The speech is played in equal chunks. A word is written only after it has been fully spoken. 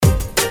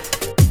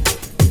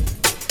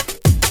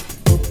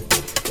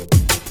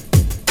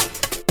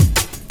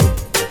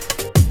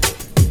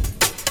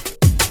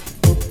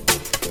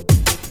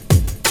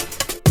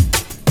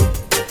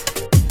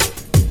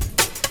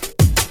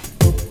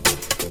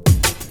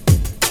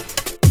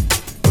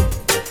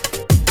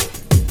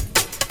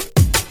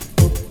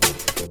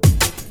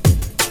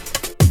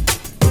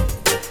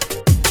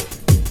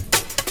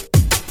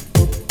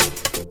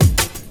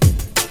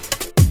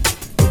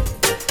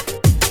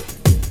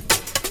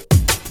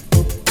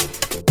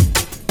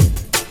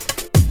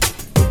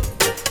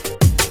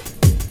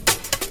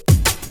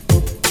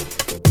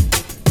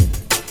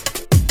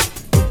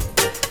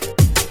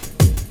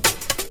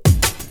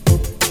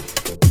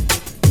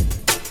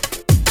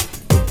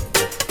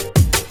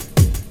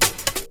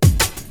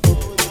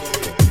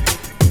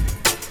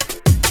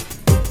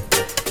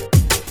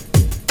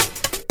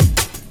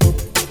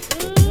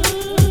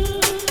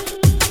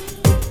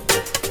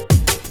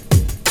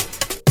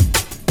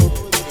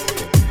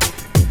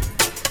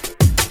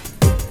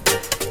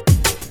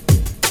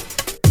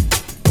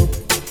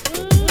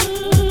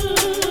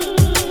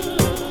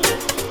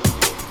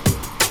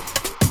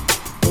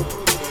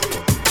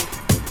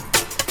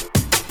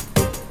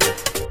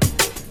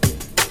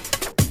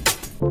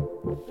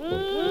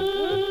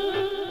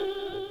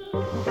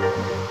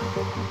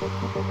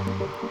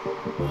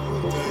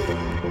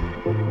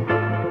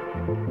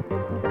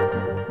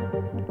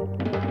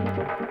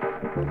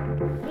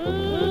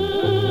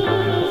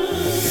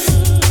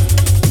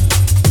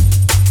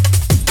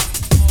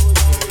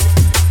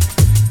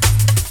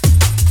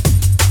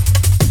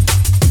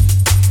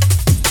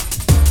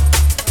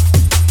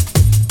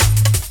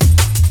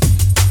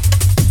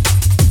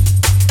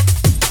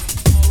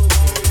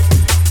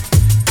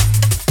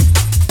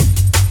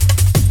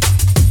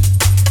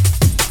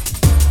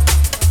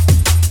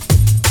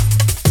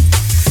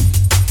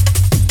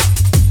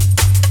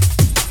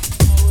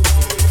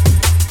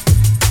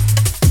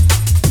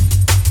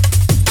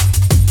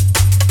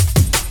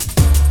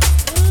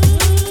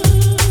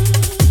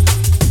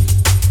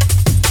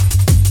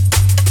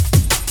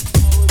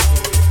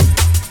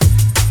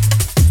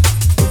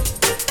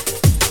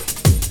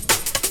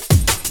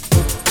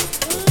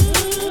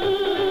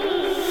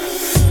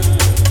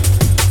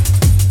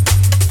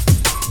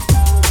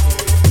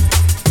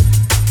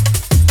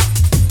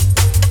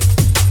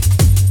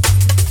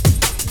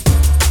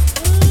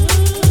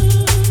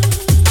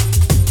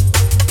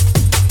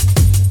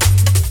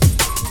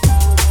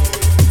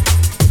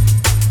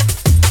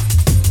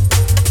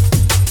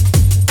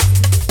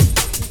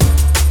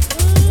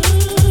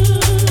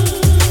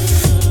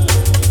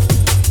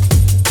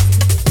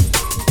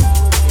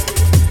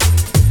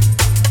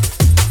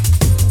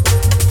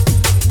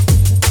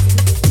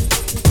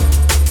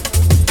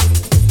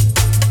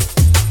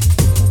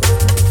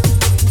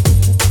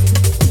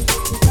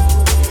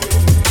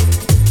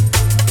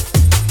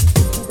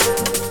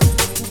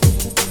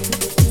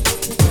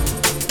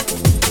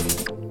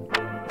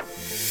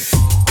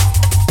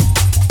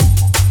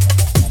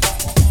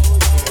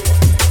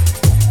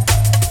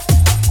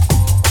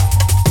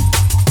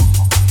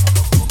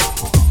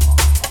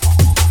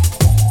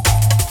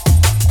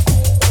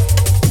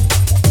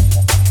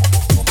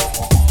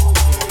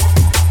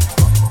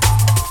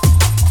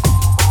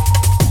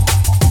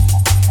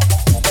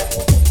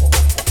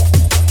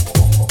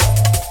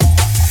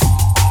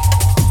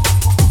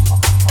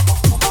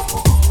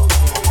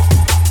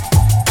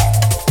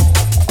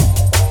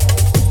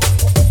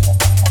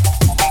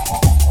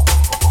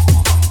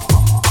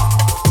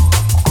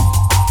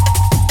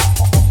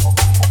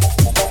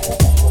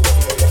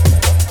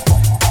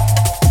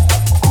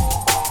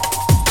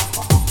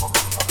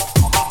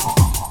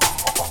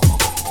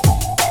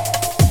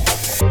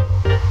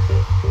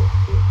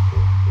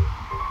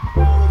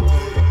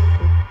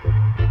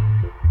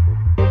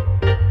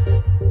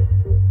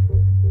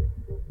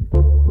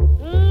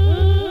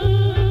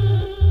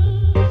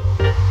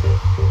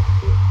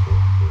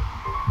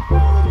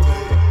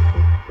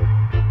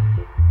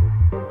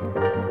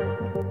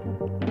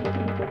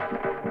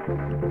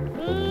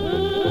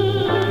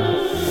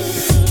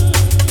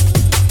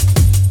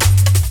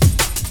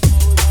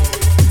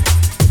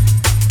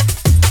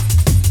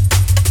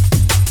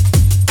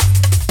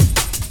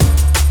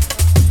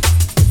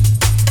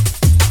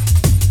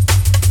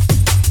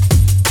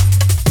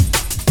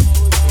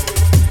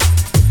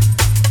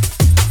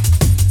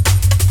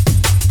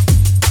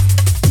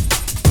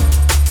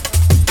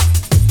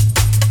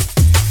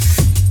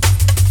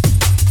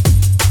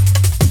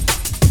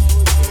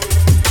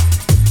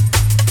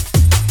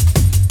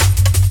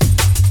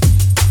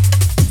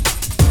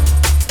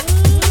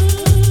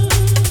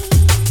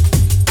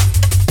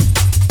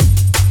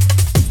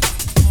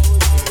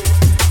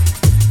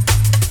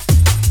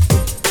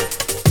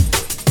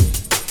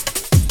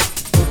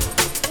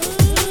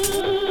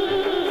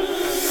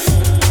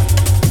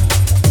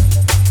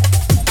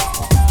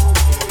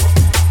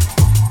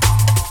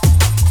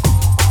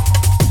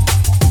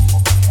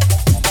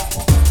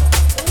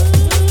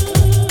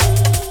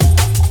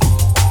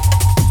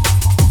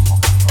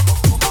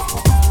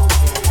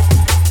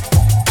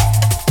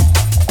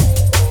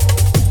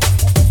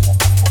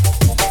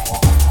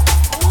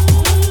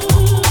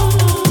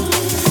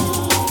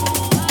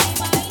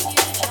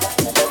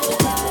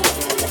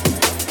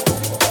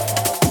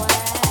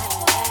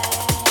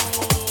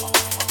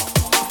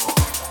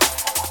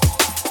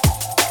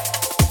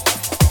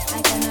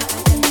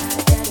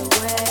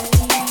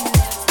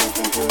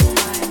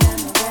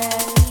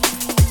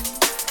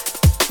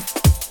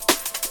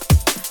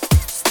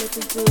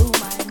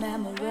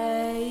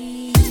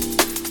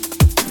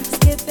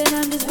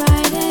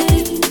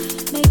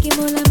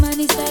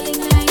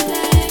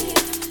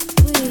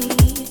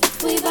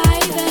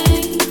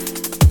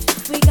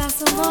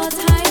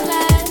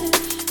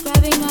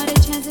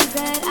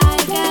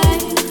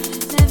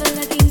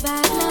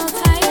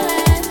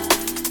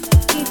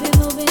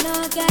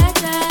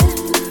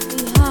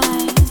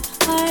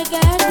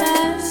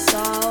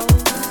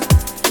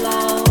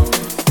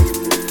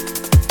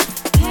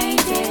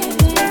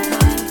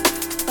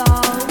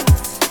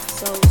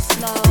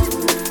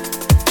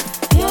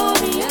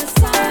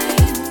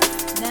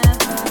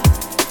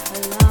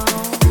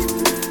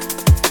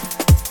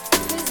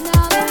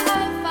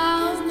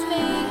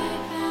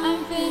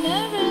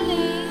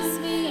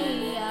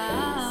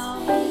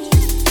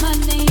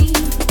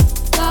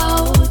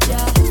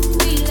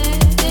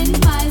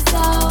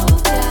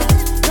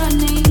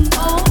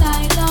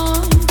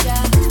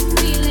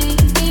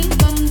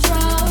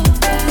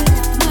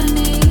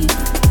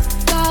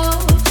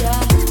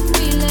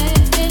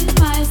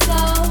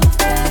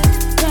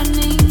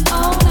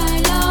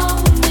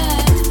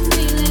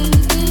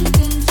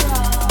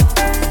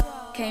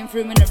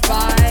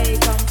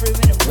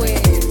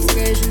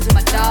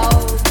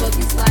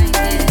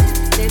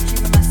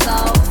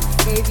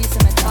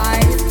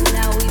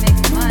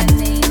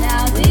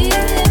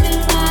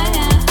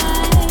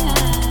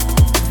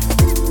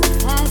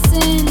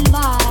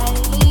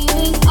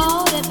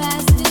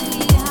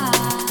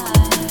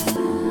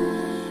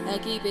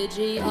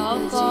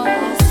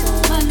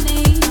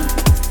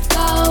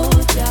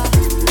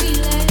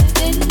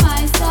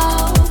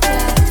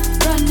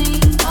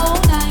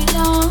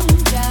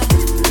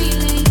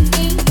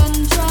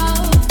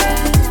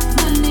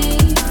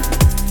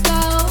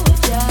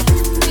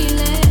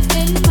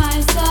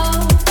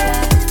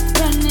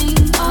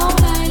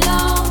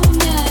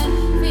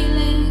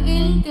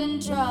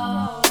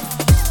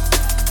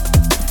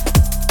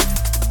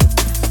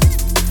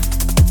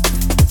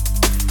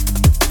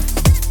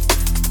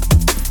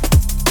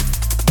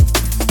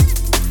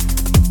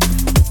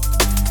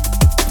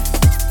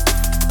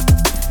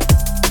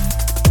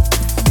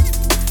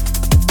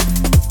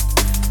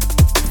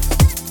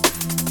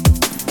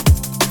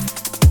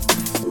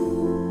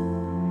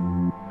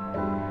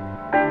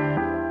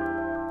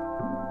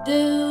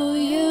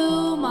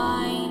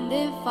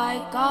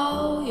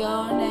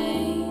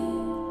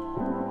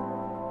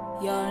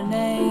your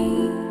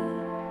name.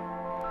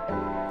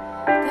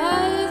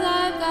 'Cause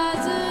I've got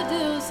to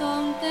do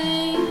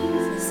something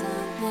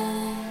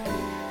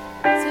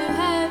to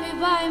have you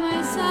by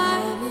my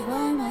side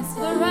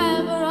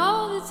forever,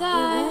 all the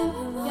time.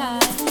 Yeah,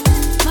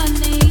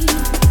 money,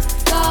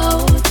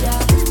 gold,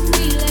 yeah,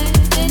 feel it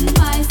in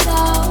my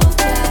soul,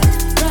 yeah,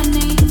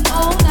 running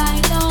all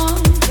night long,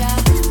 yeah,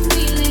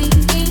 feeling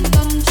in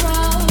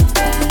control,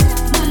 yeah,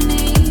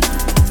 money,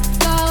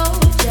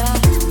 gold, yeah,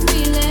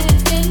 feel it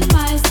in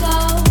my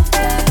soul,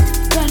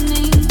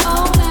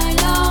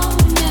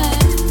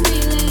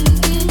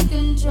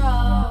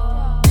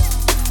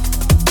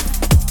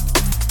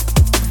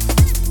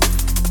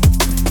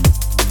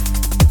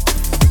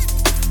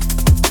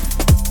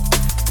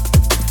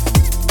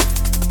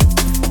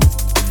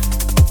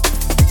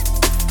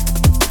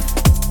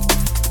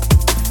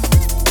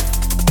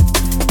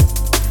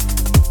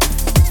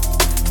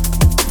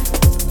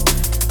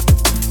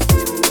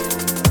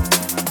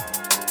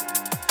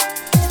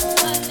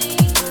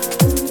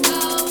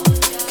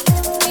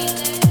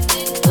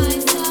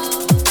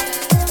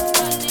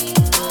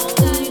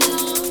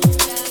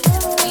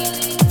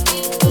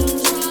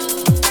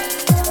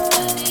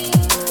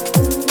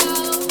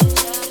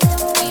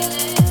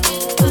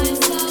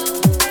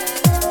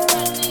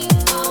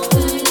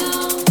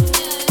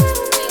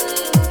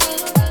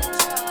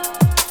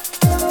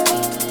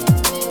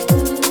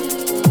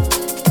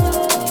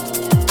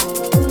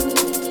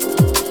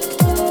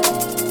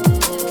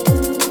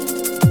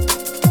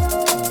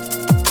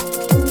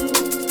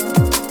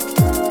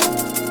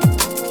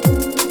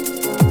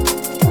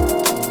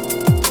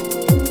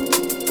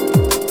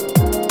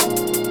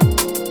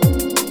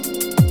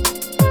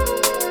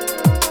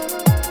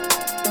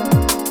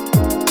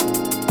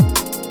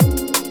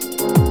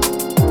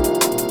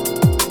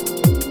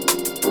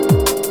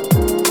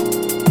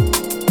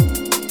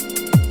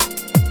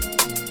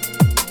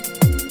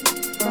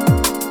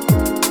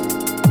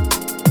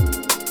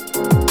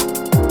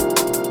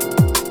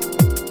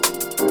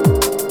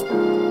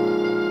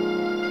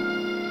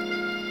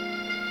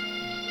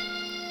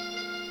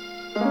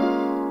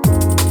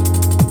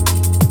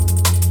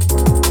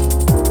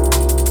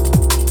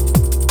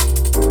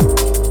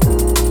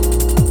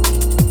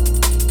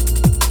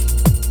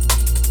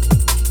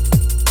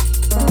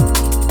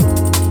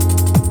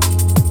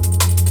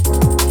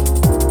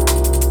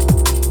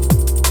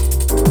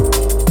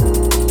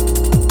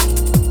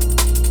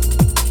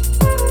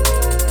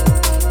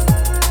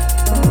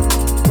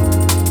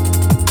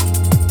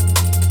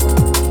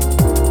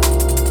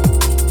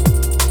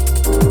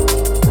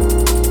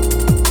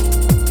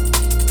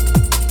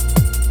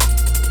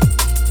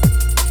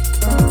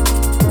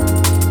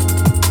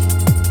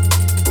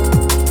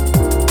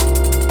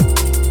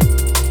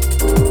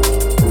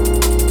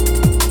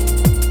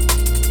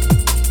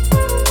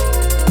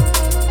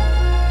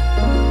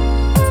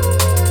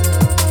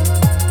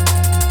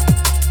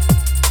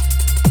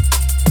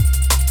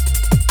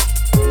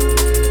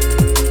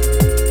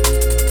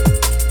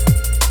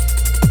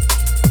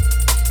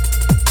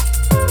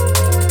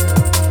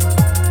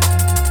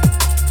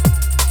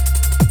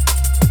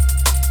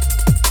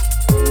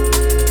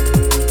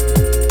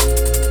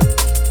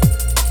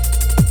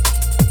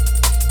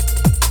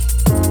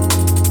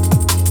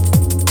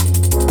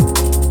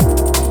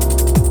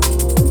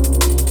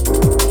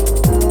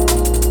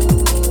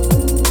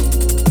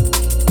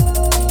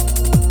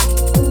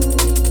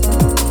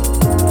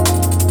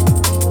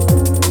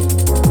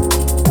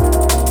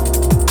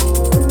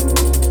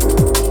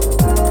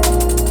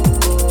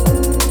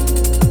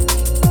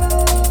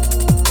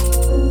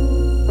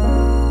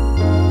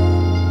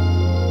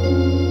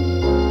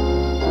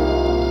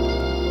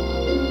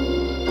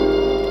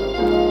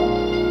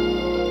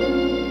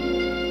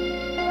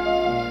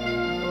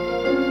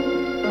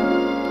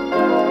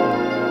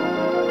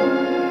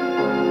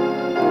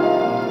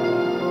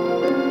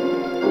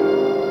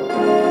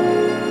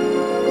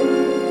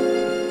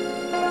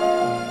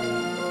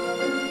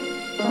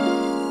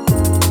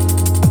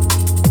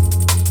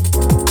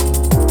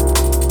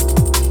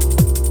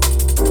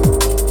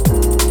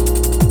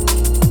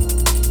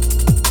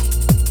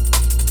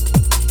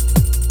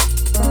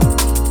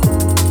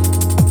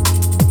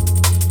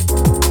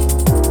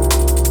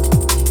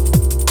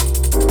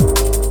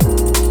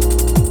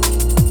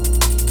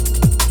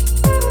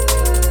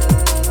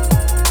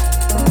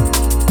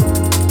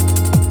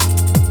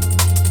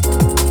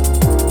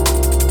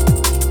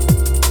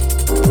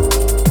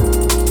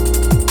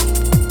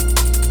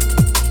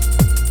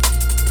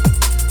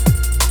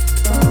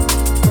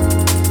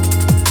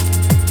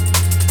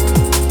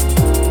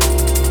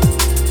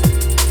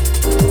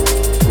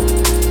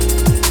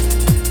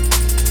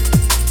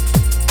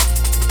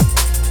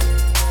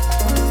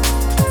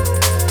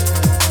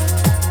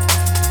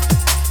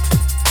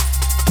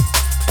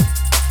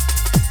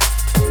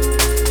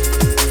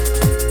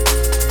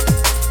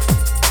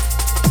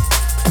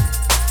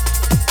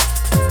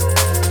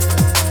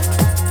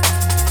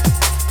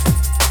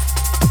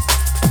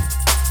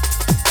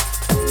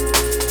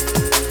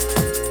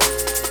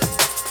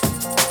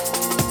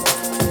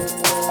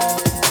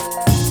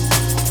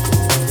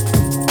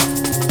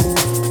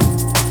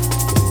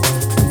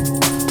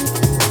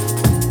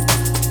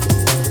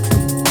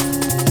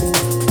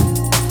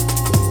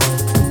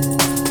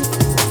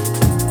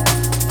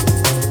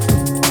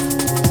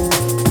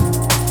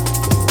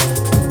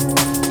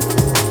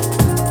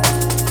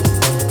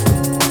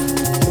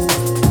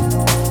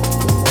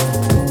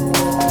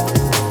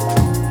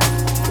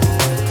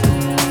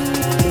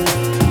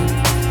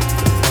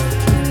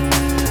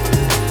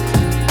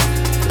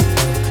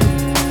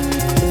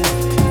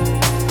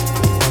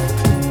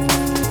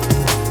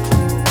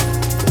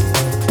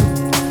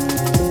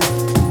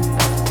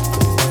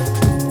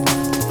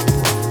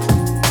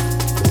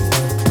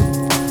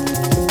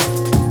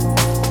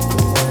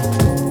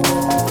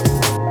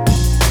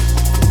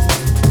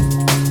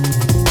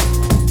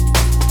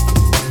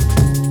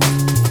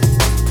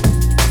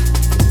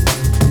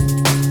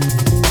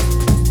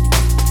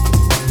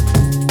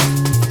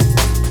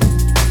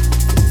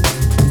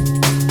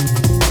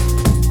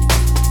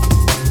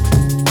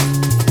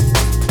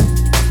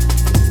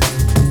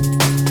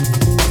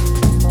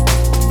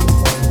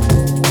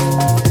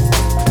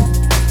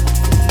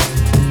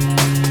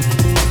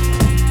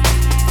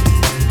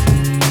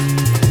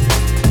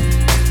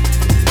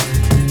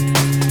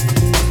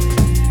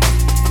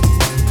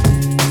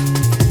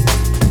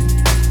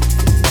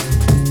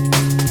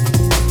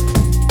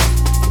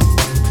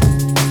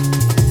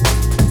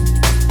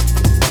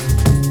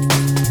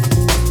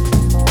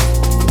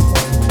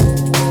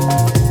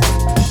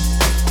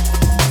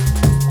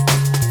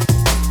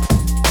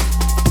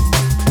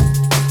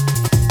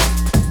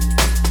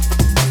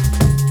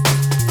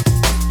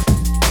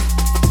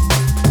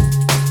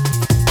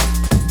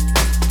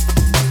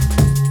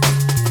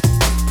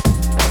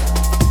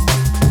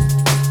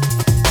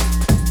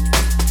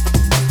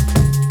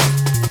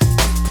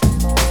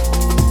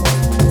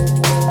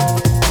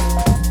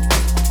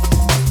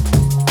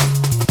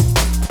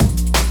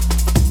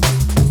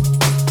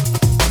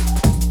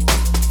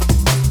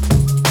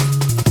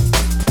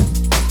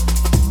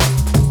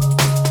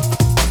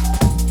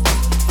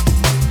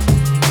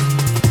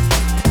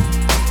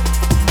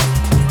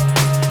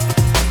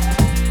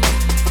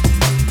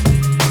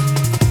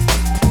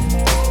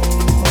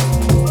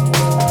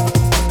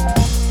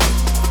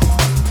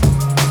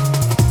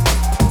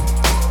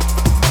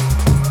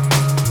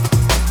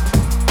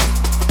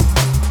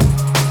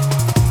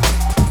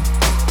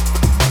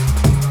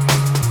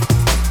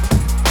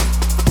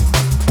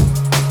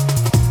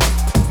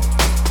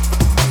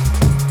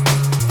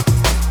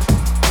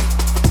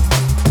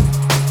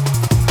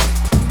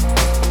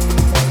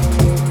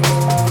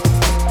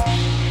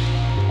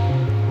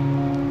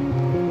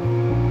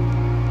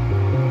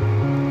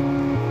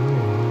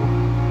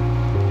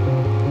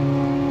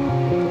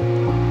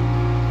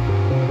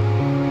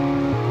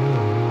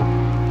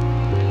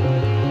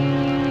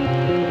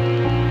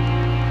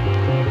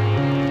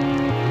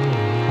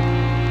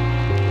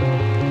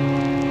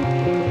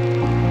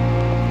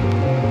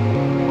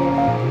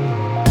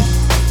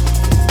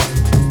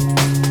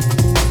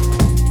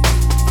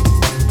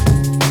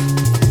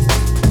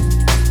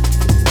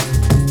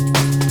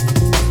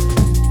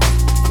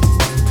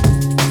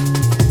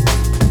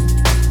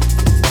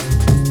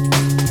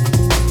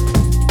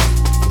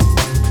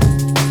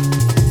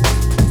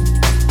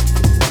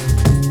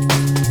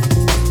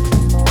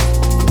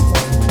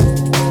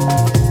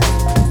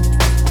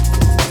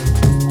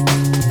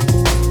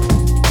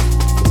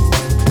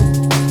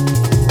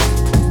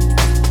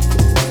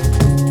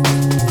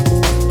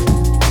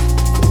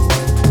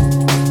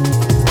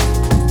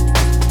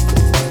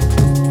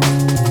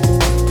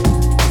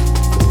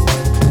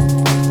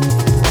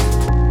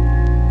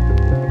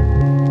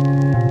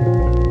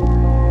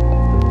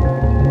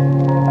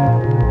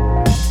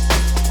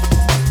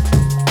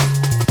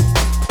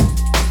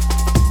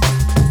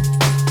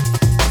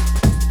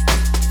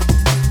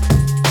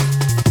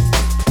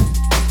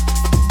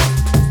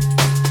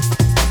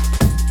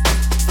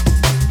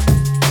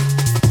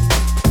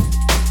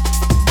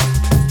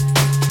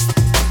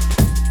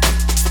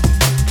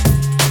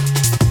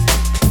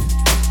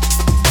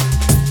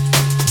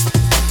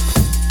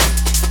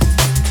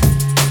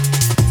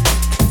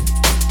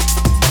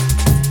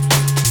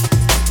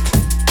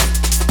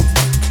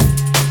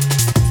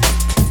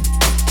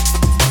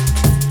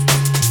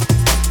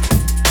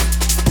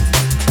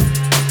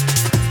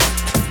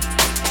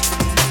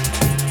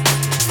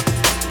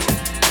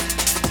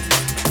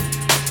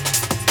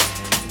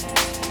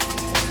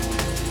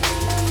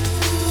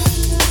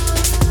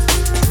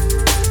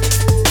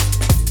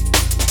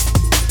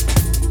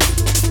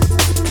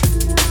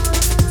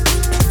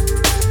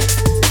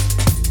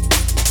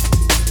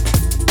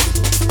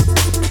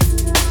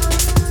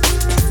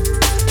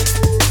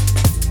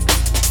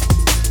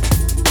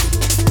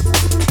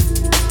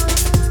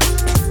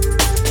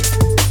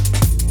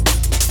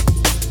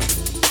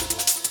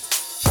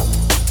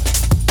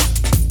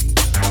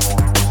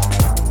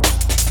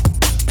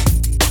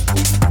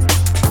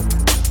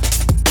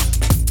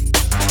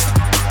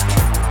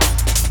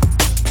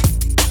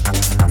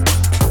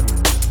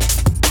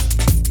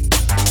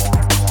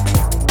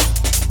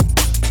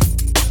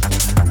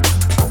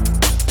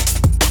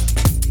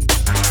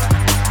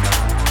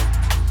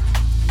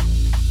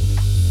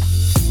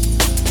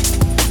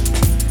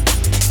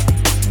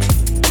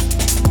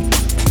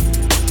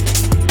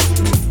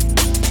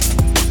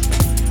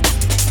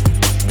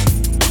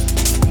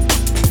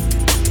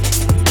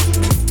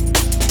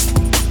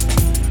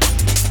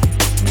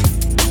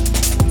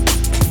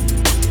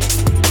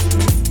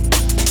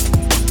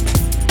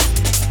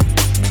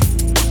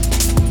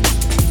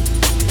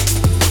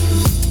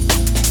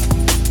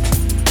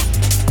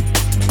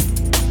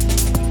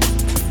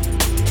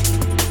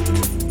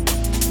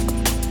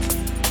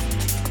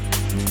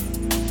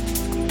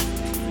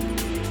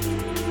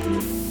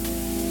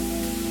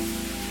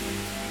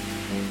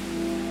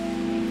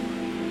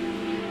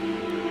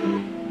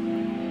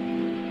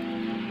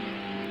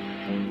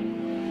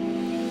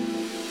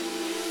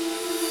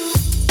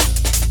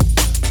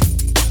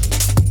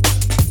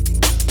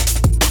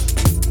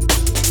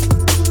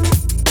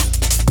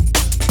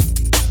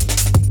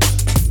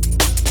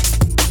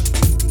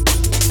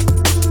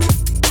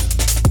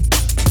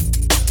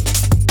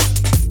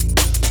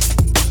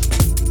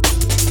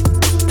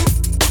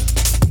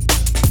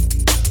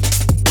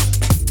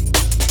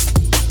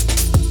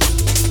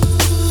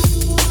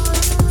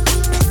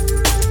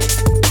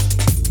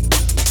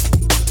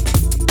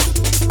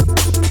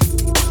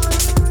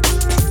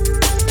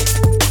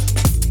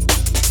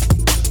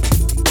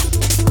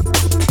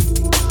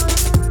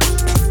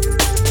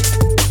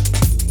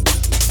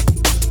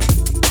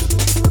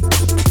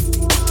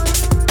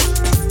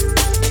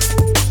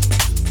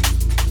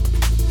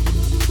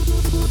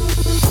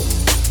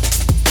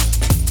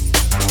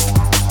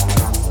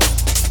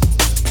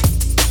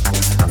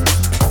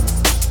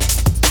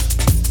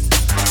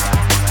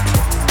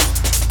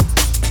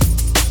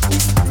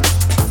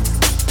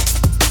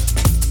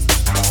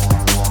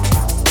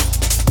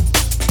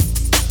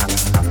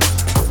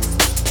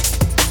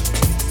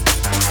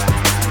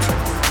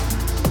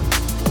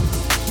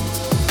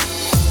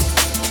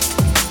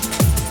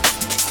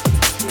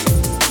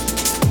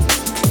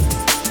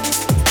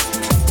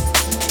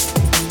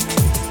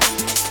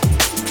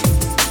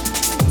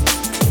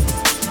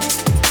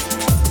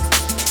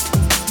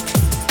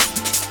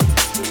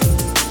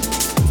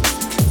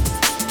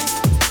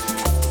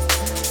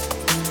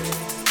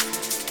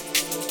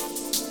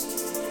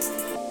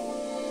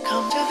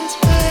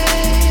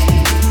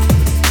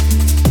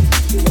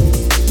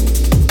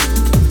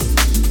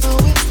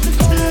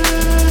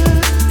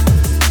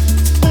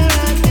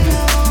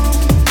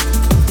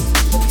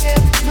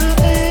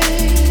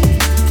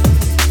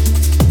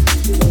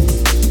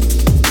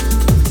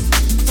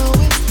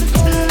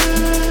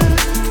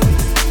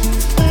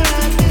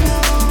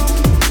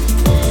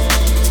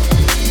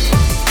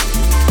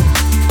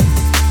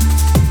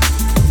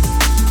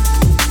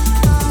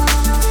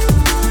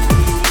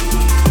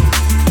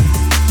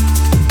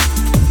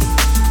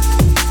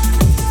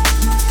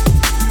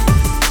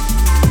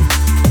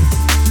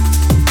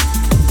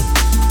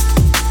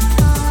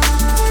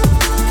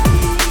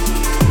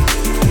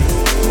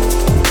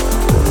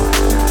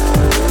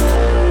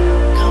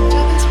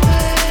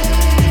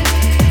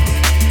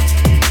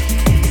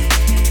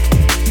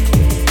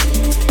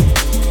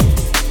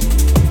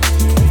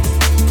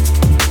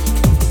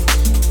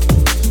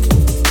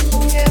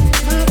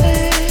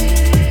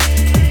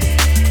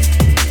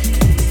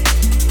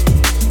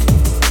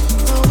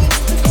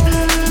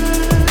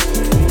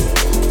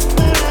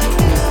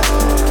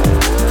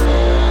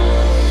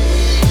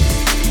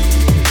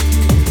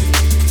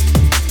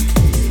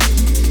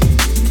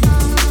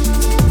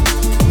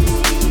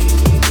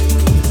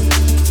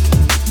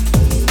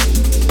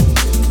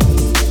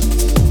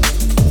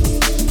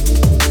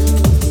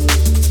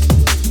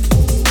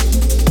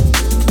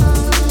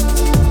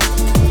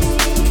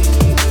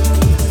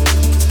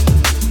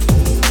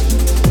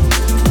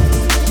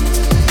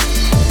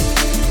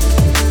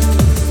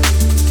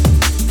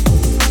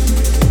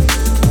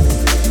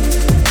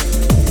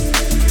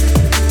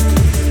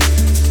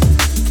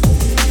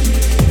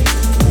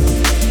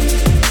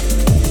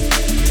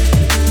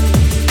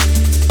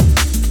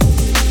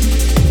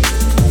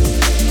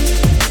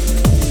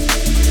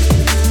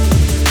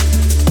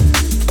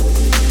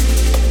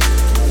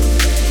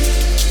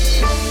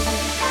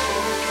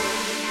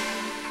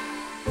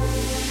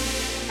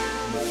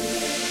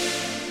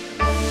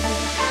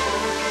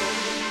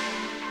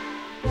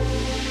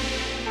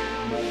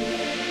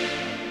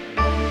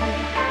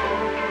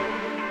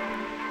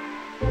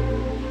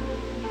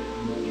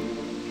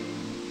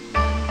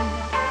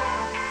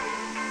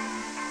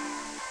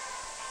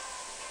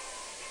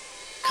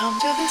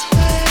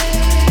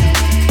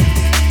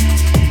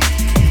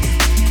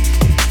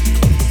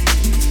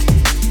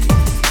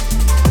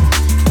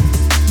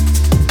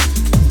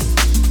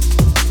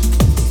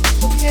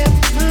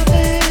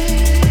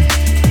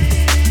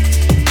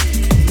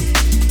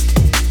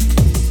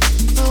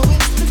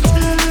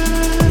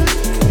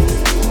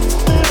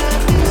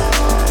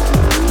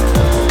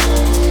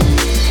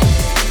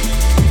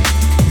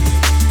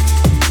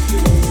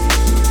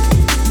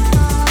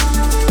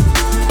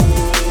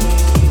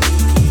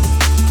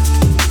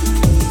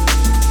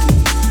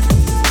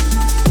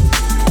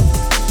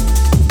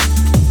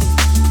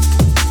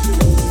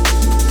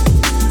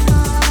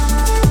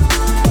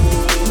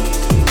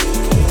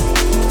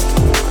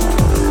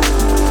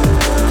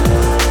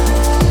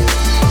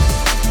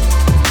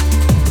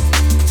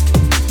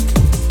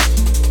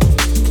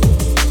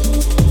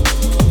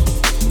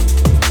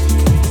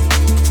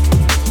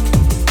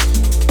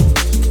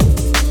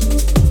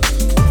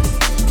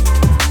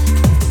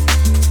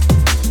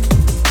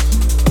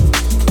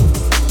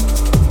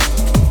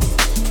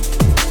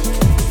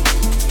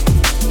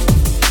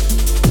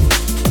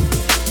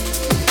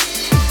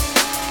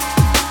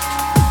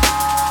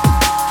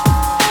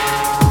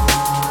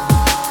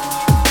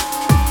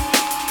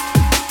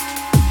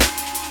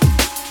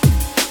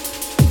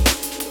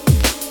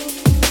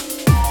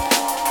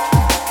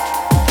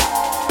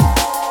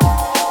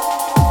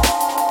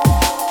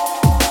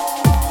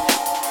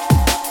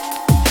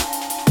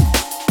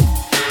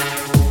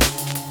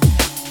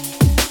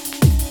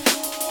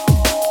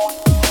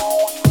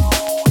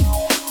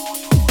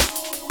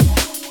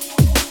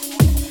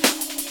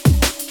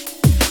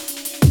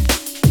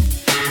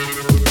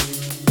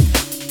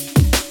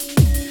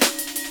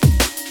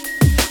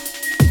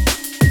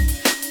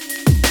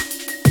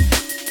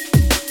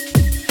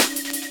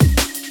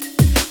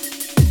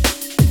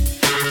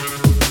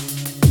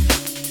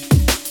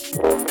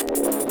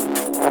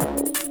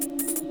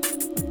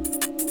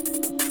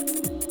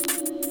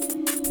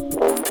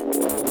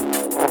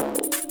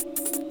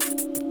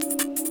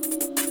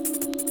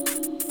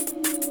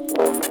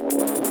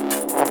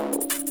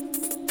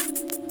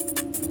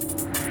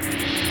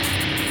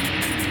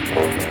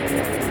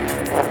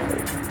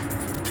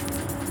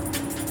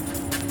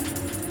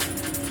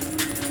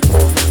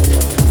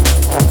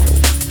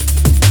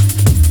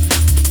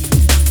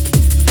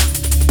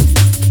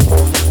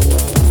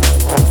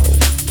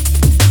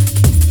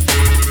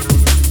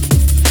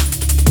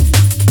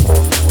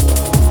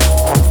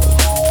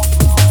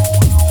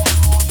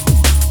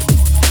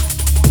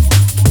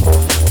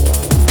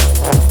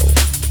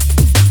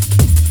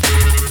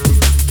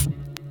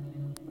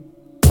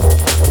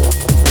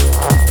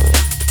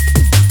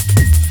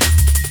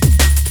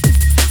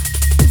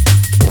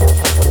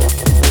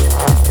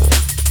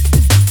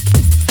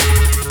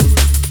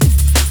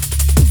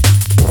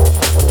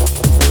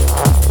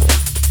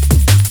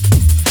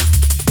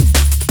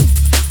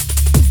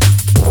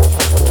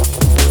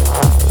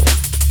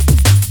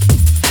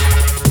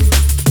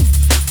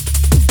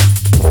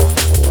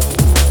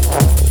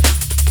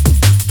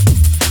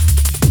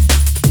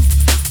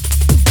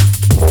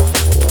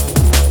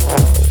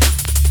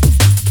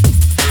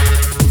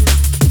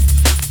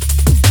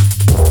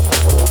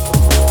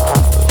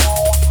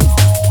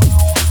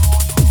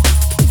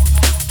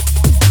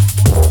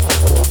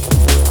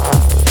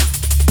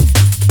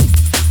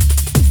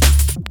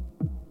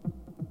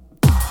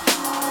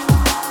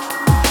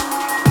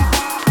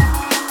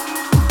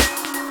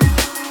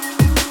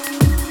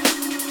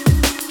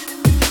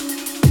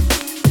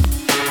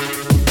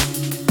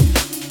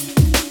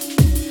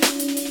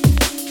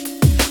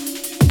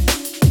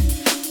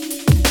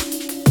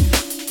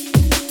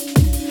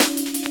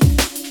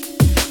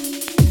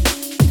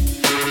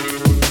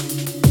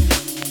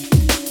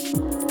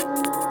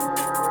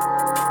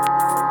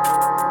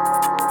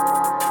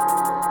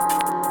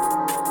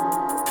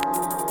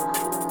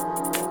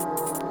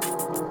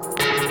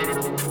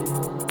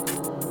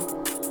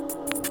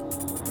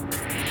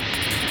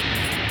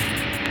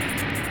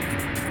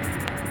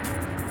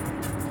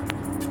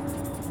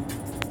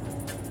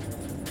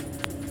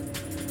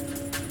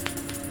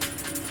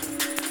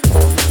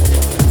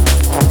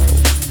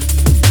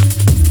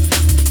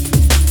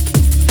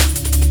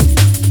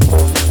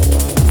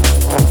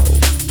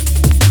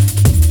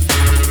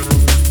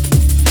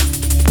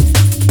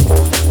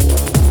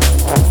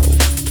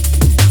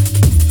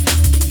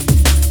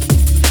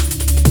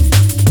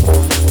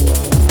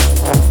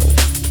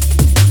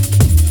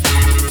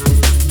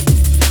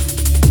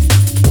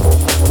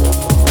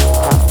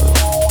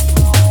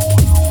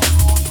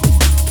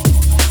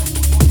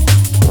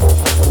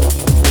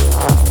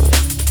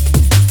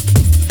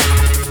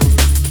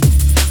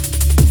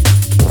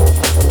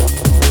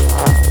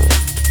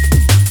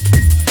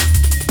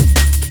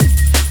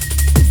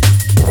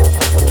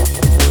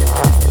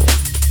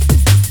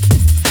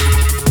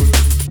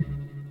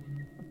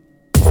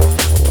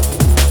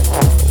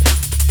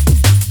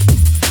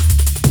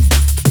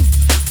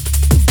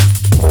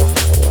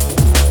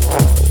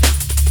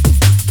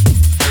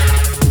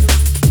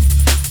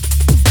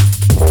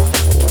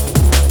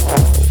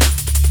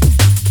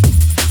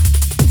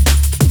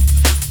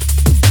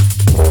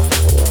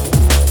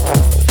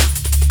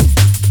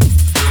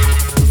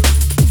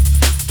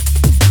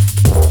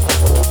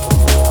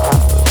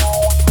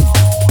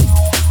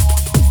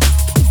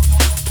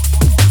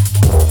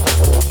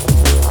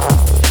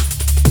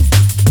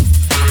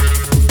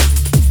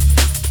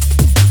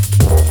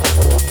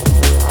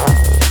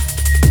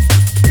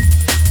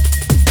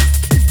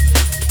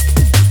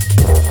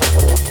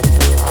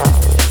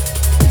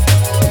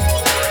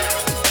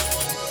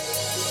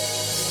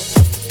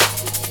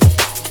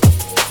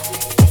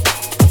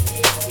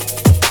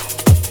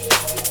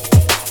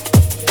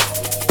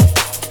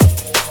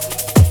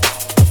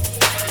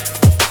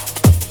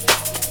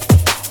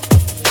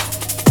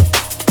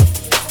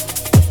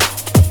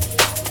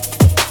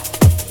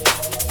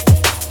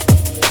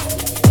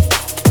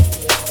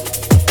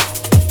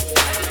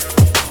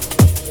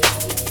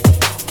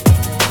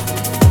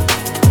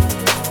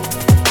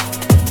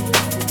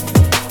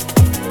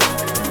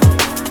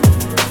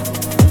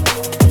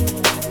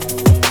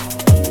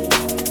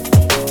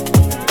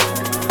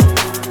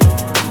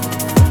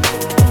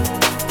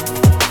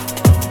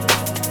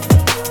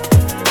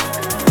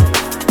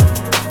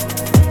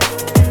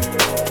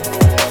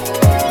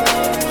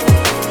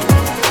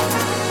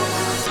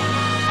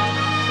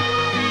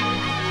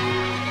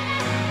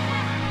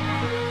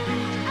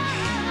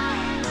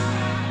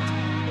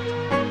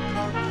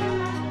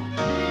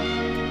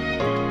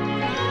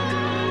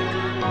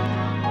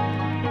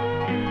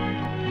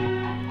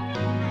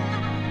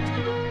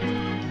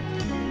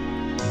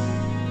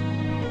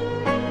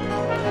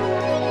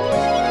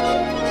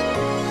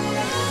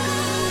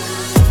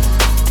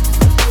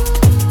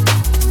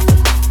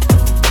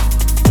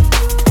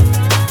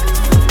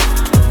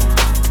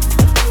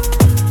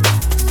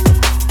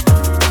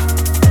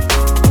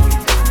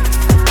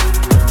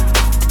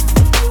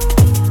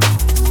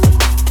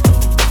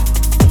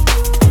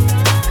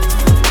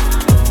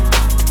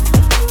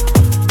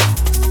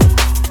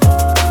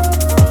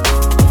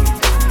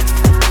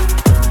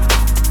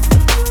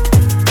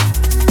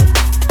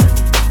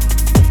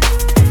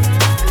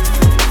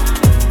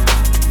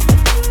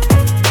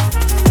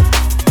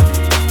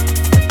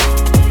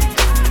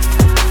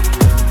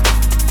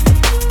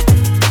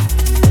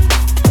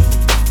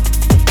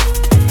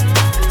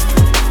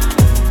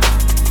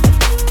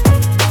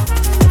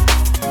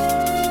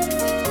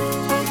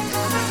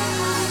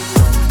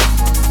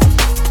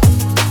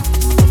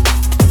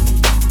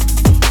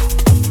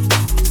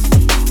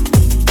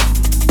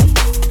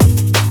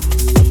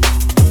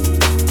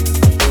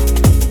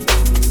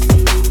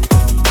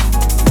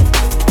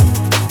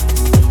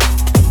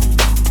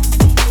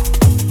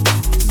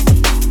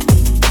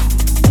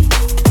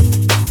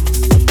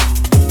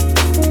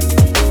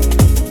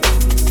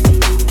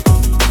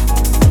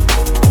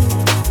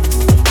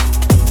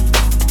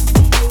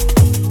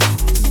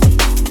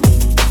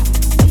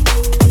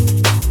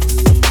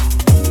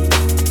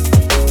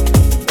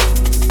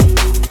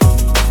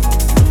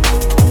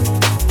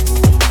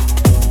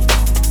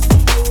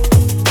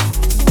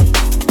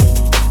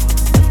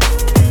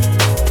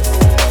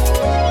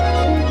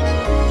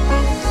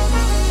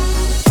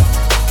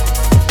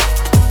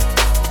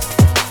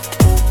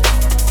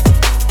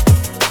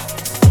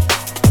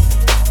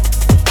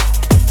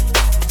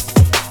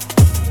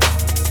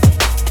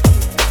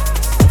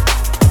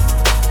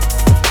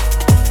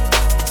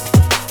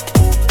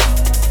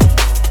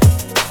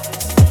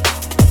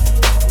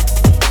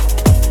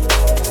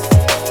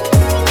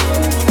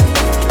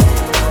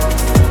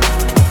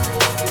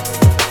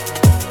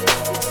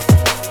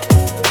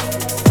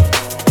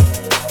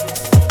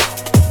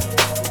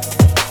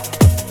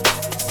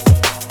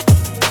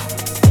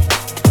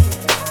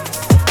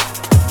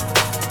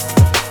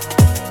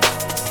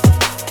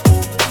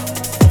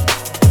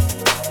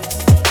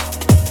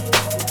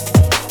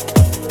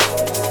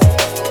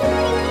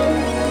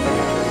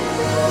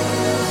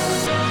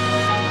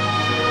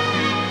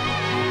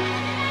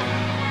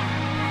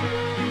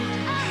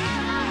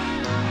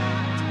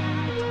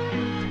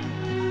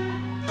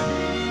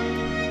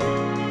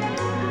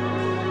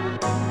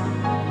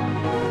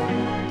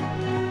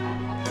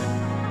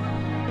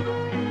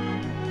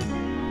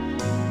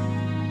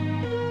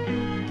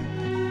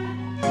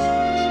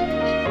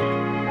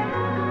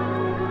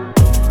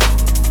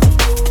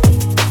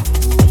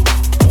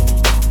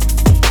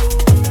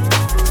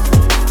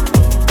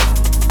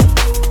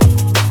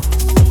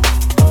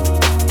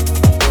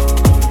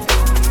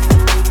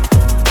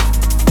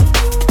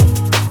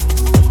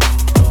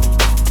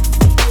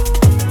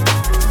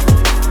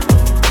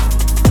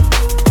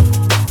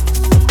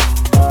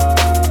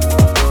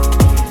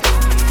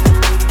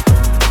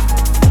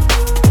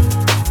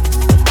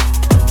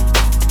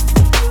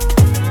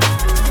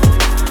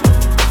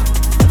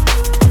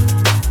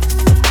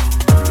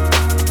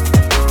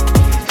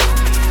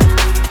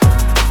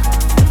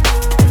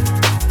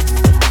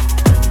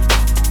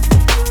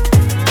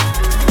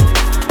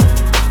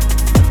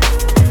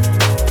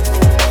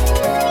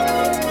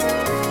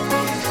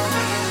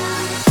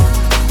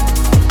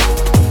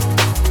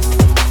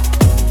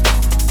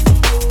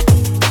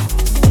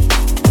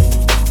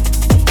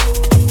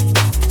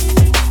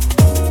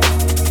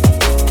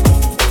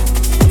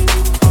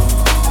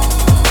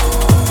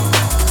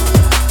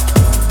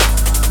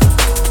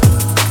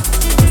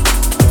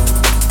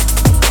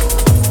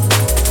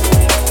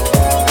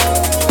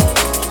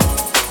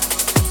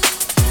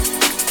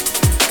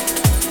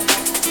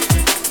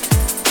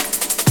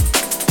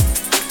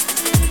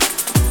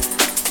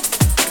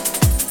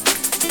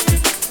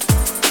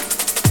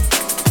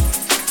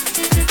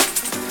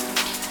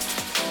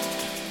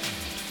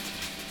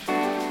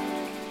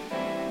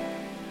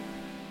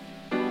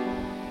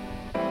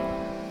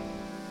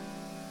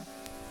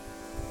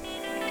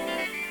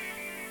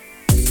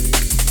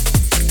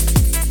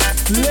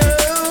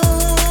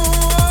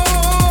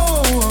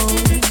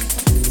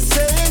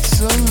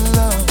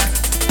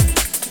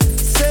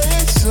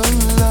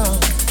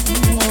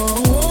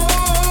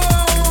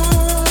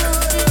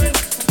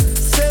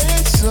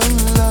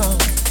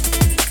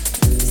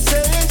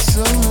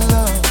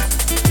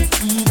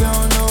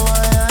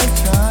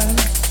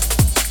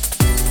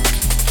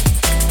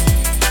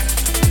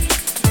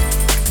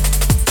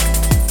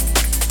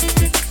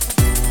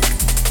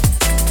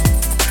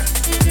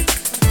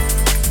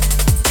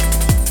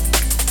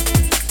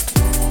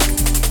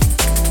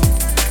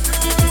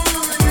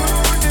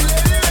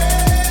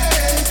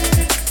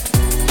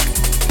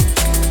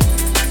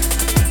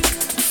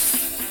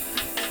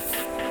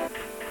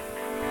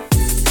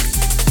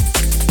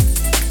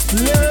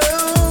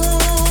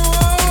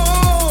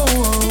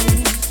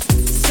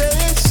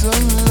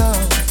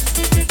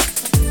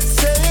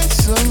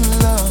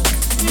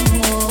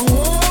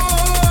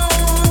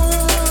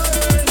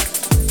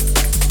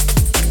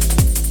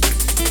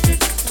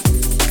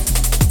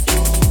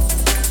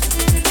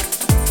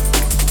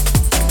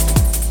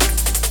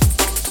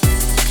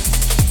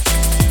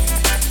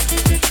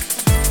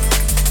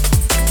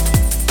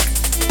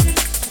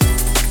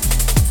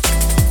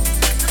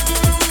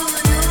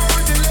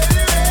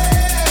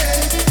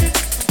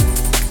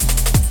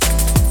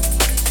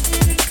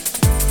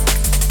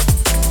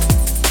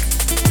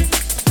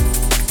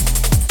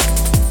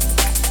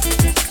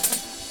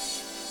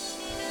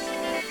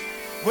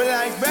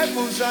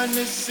 On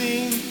the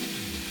scene,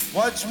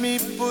 watch me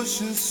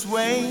push and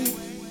sway.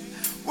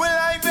 We're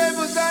like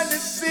rebels on the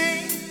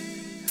scene.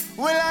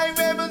 We're like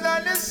rebels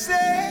on the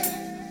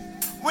scene.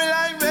 We're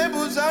like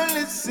rebels on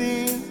the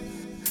scene.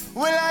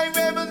 We're like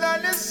rebels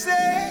on the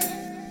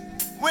scene.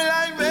 We're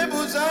like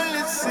rebels on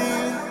the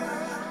scene.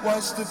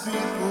 Watch the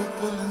people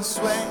pull and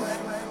sway.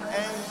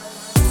 Hey.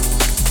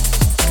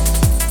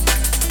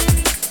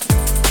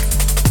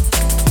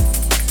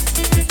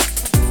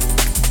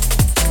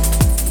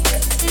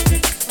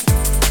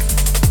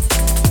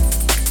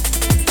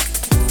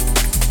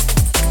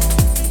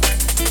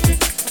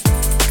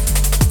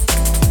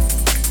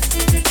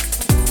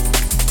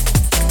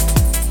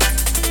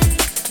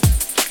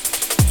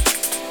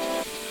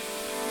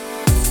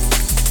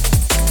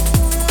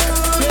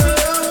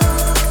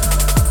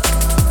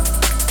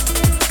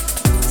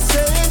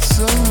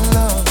 Some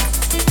love.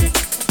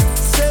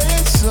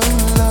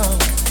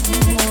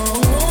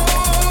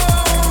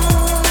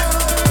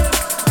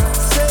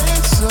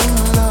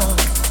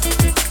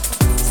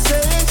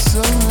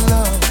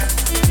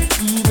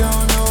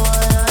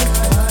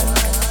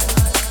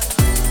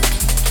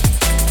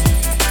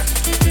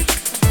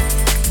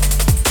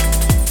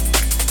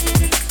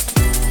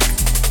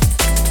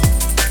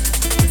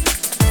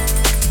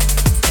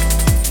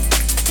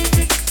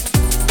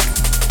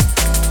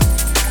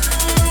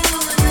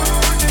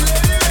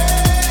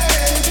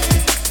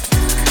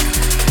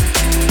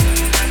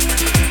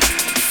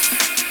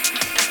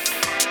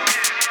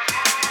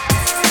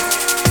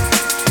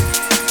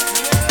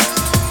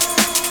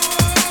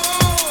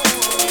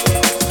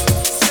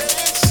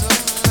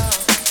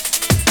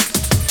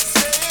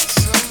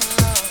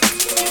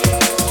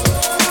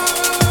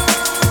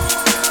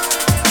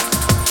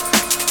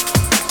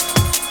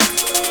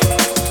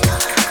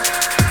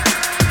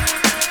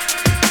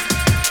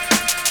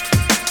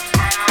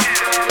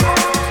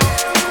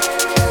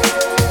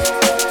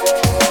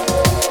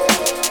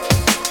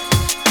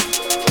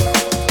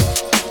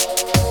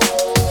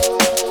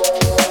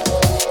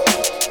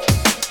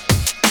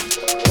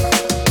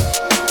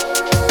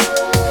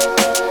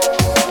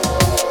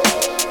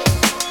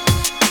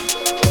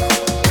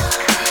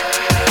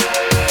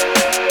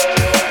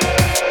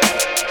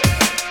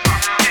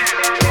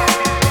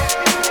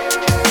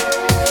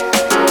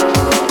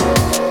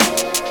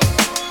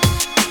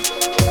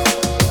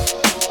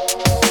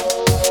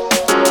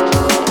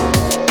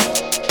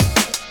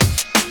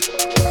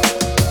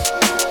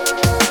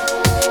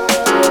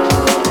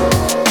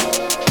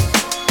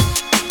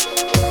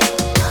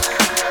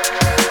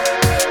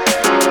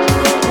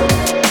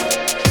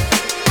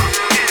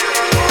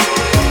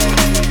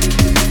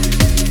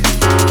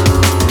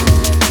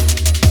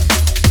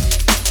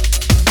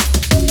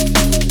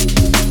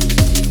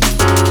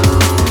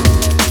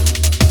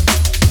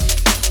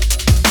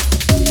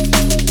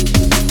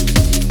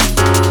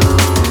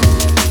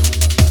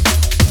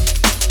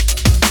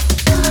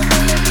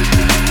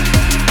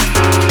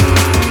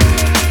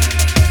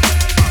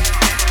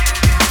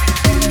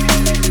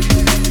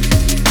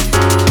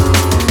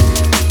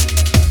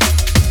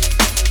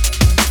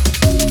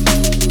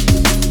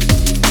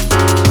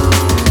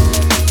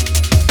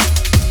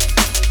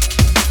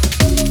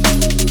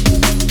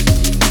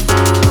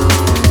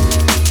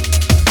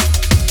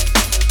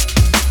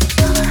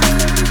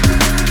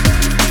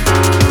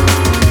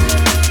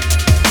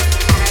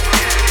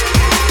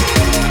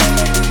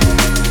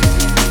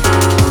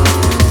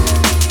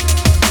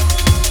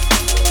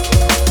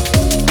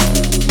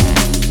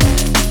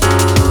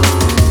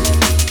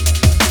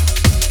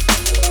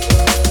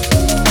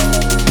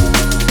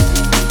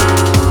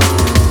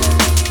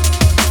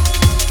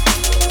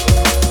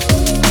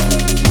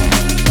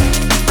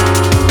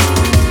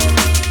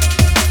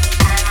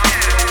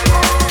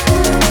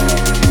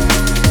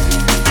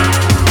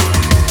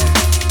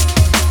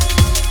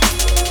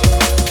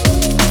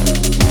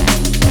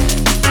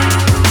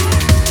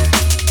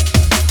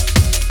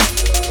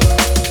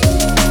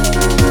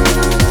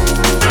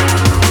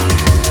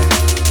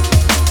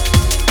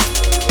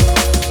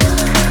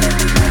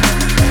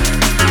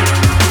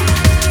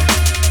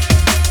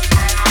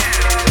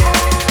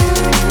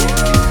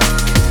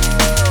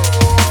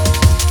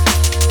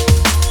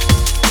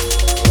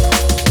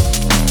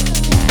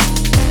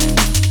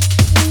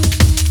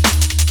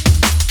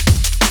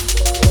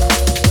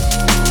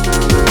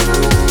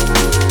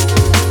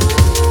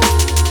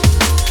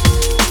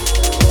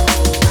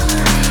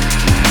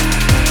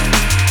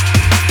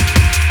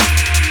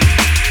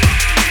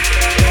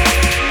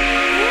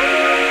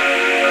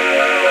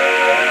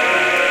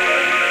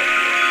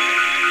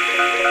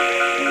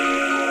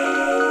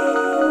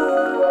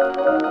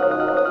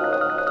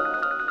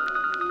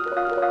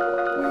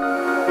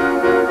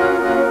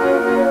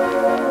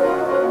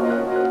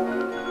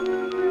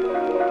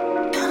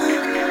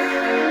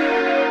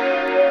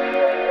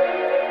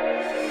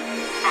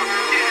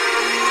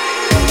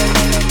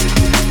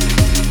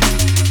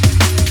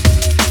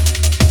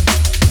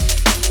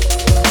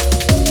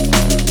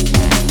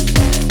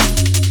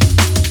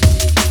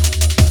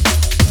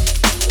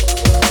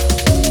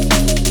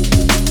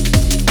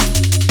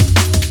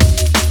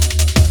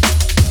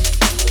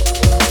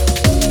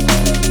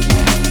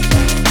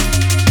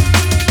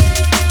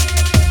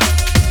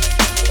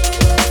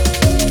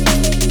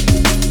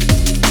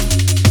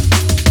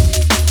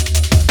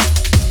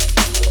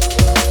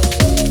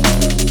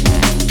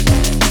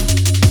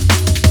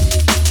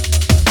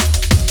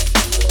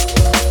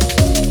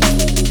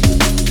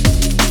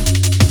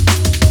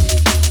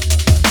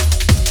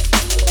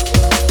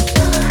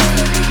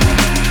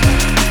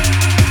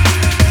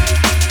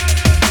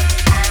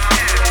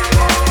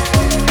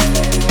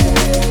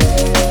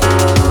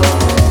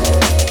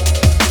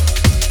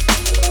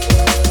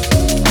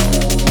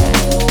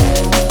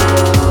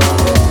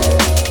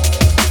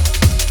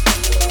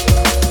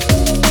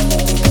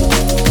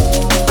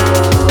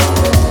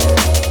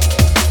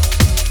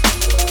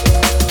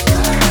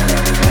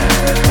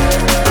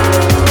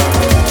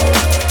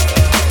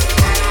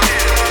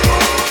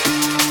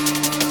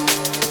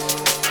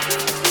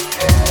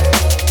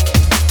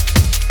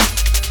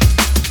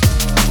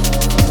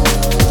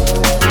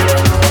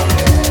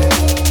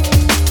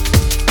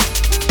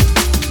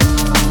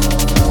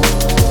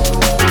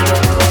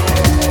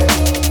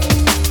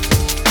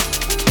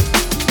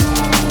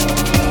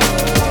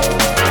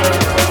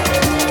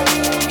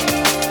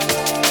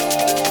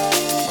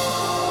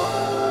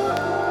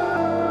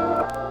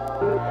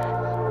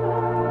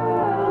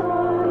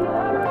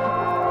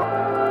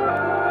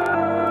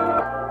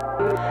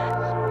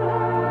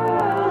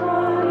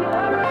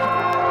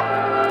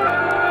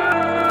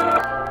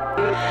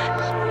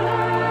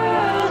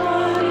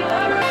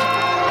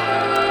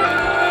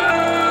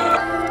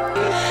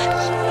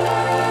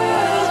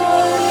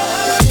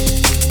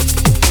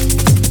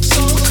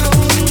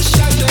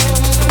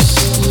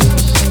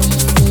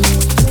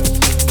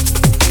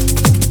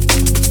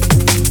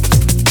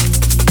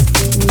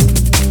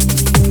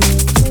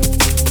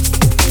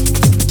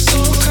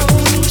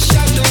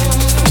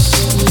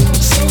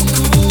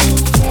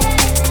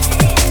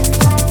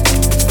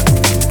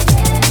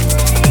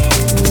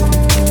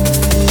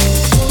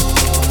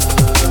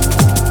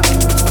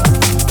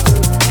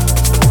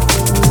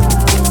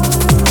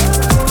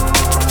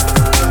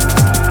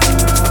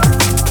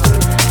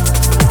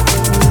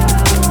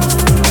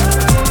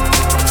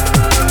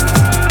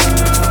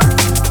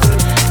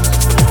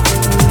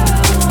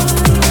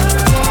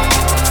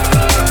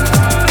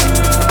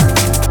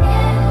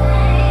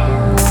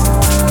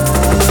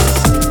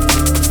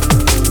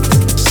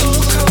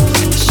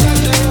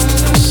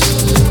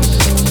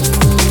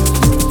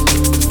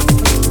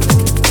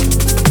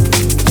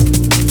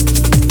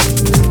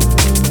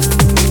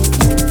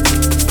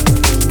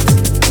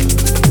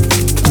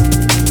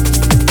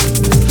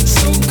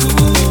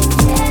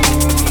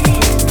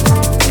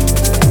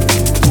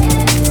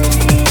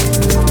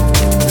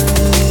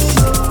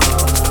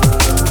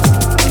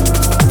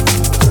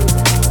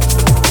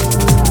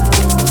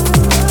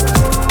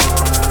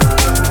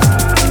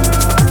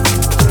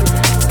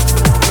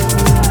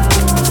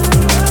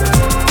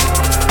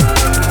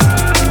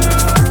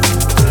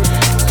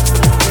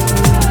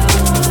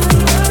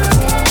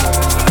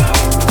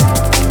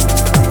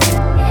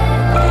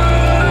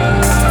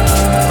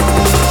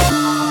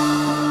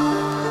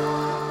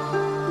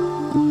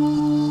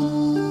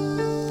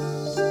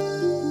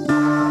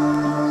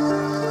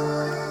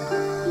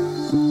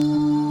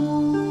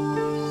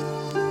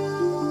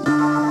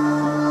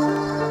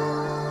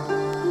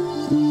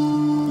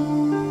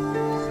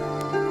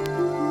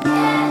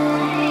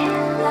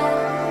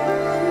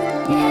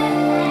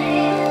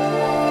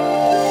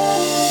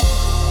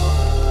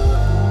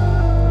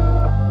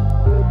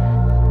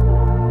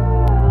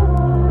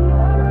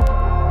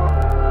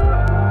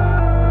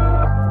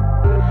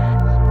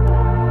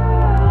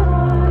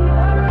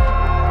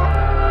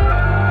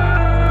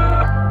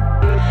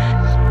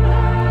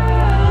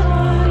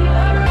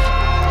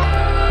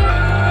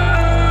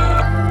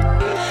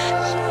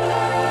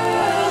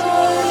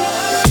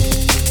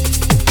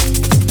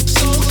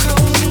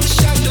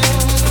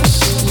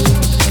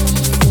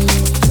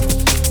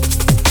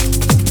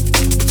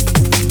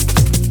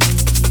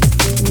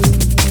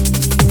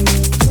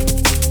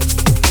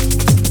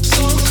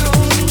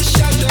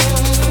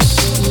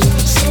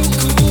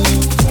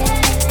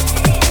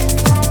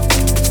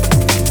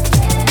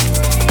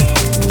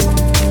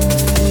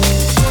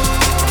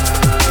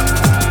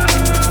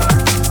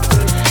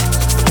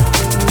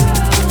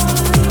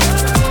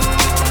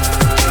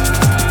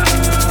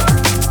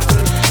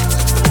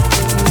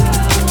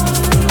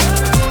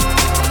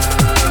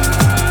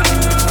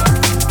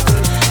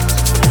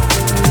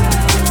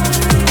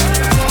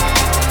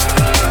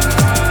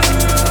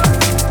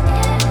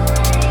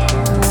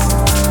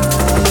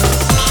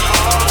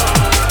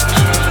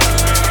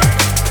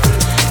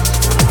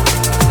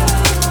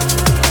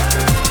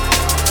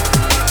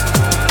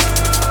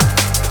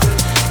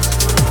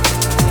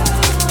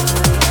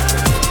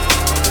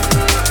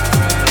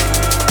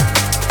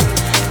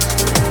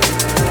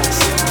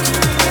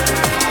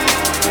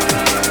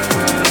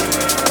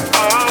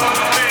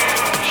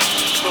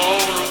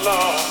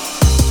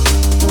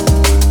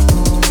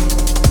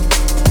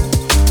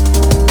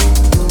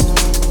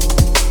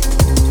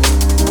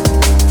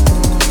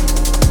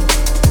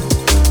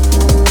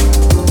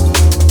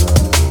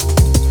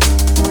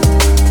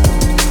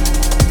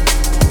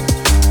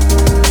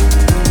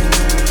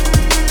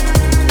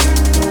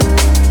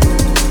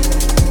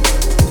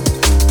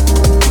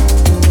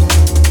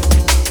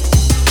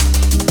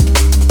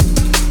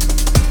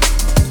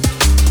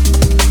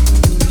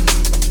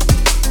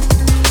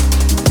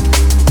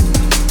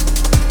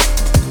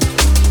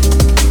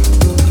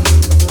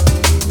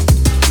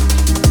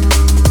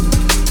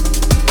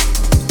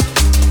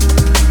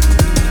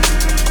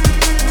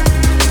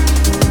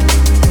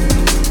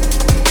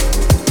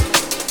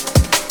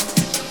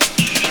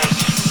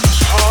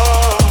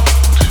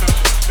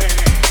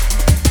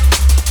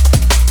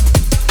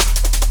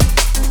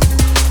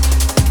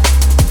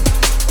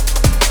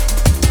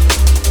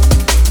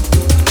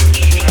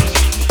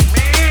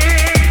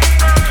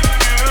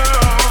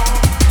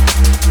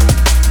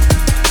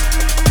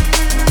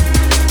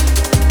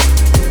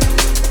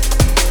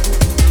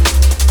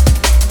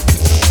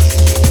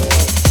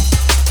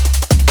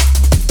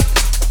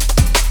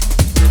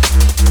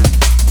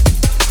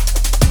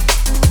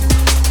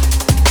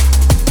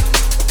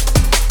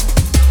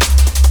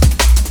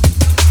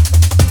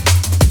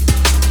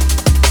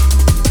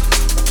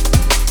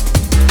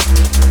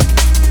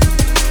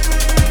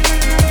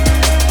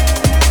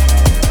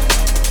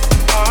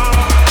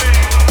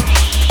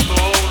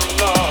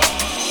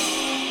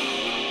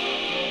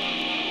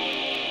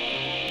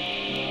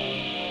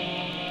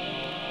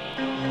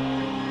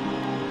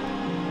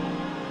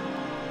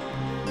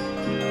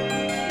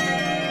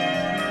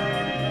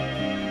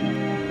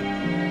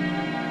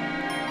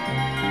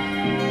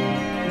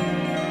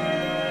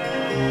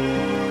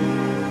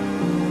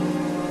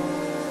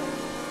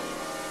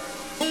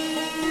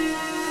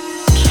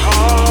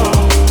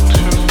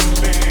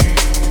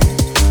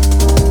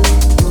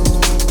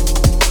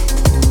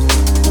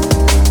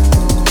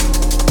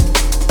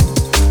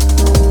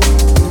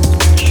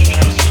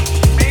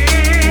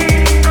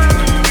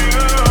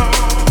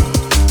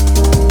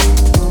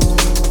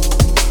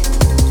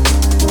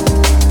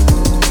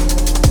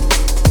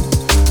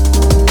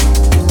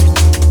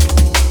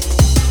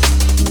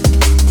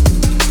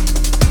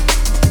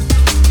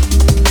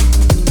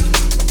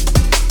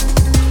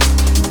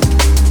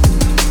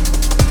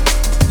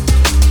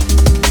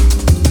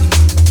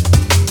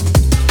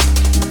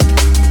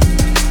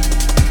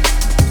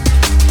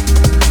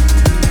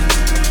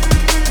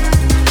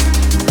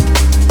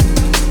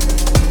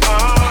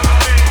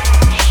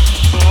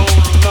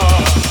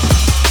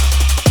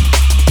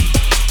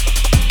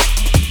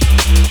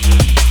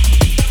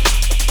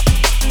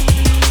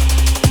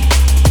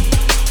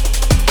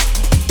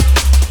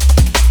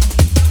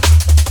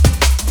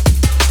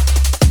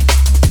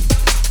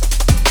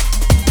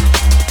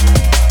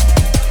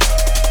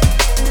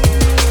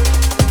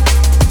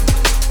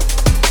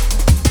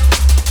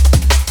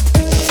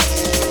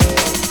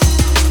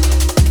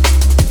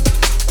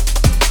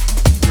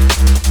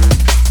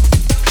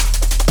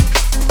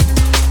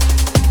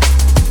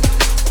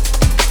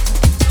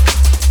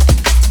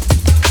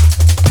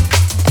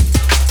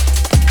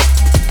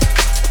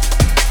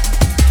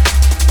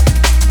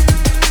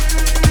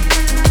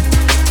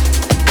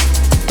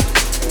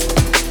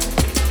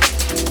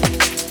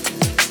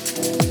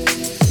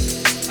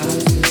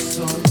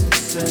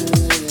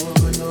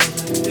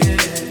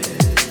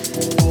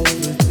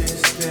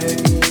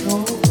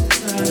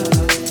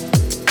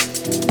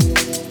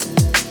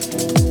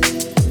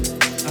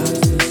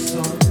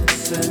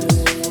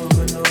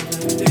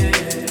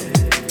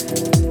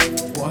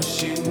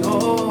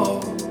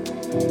 all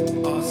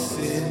our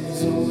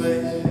sins away.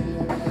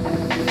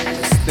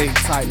 Estate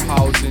type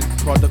housing,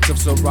 product of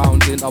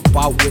surrounding,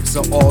 about wits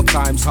at all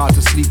times, hard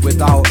to sleep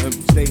without them.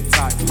 Estate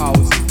type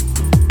housing,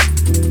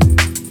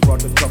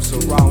 product of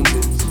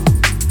surroundings.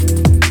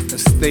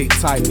 Estate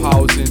type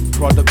housing,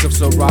 product of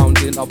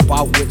surrounding,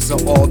 about wits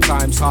at all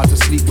times, hard to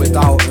sleep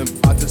without them.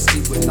 Hard to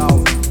sleep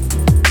without them.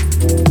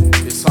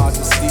 It's hard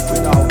to sleep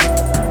without them.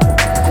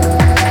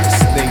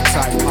 Estate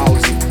type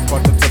housing,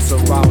 product of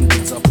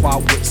surroundings,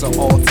 about wits at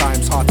all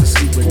times, hard to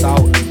sleep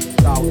without them.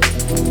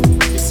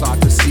 It's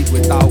hard to sleep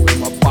without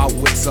him. About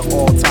wits at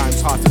all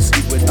times, hard to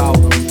sleep without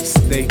him.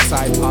 Estate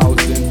type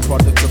housing,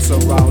 product of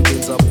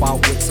surroundings, about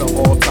wits at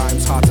all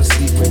times, hard to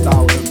sleep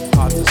without him.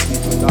 Hard to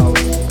sleep without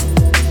him.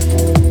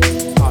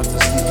 Hard to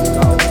sleep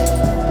without him.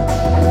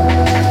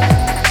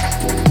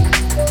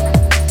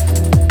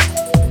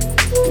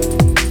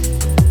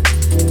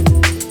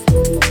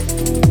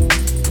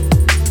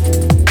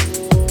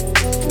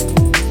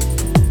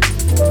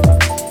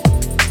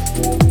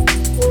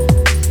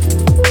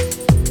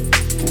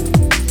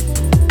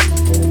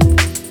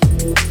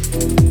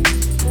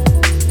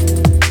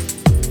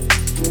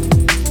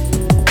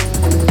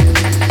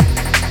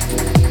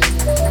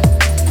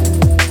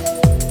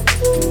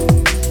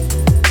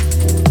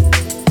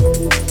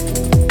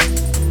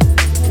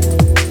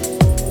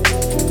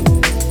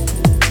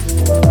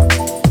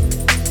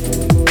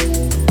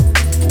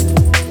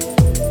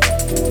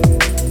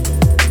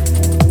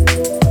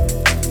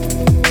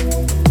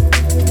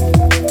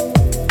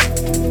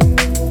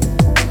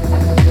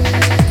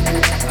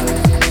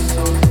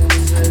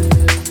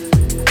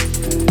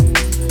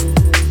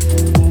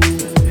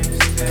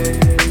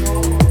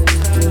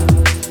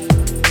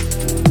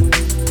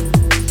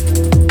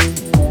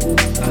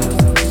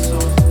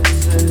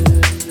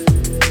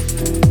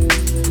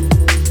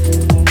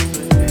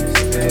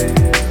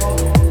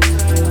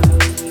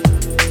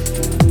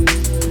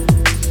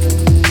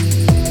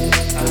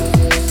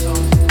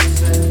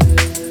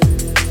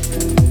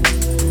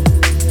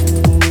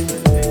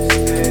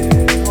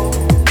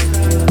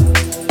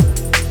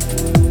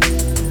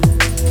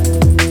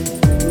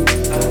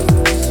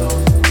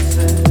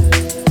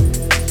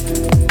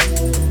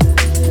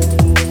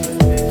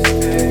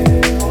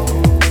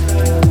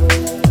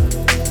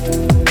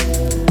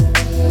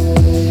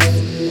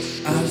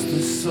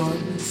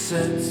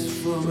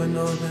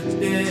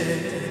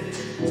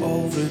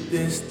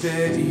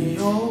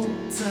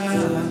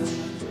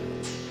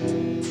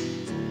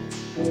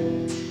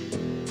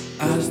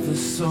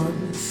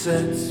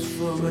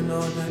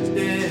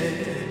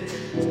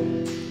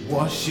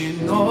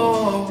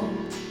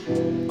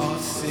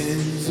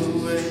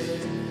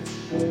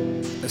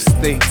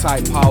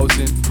 Type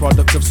housing,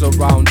 product of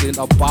surrounding,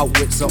 about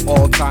wits at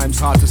all times,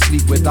 hard to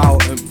sleep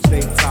without him.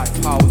 Estate type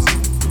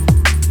housing,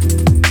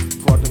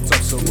 product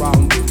of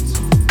surroundings.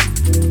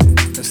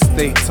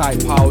 Estate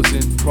type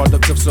housing,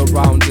 product of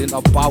surrounding,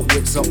 about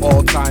wits at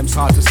all times,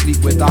 hard to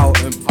sleep without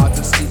him. Hard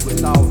to sleep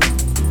without him.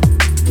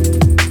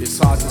 It's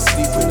hard to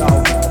sleep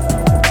without him.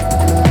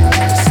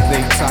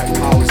 Estate type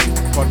housing,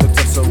 product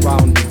of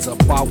surroundings,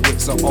 about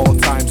wits at all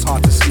times,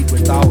 hard to sleep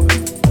without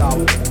him.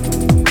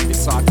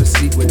 It's hard to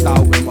sleep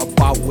without him.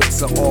 About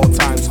wits at all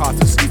times, hard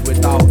to sleep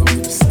without him.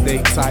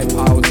 Estate type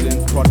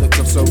housing, product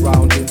of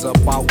surroundings,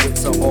 about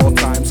wits at all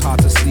times, hard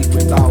to sleep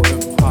without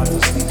him. Hard to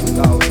sleep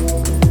without him.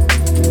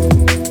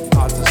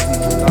 Hard to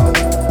sleep without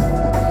him.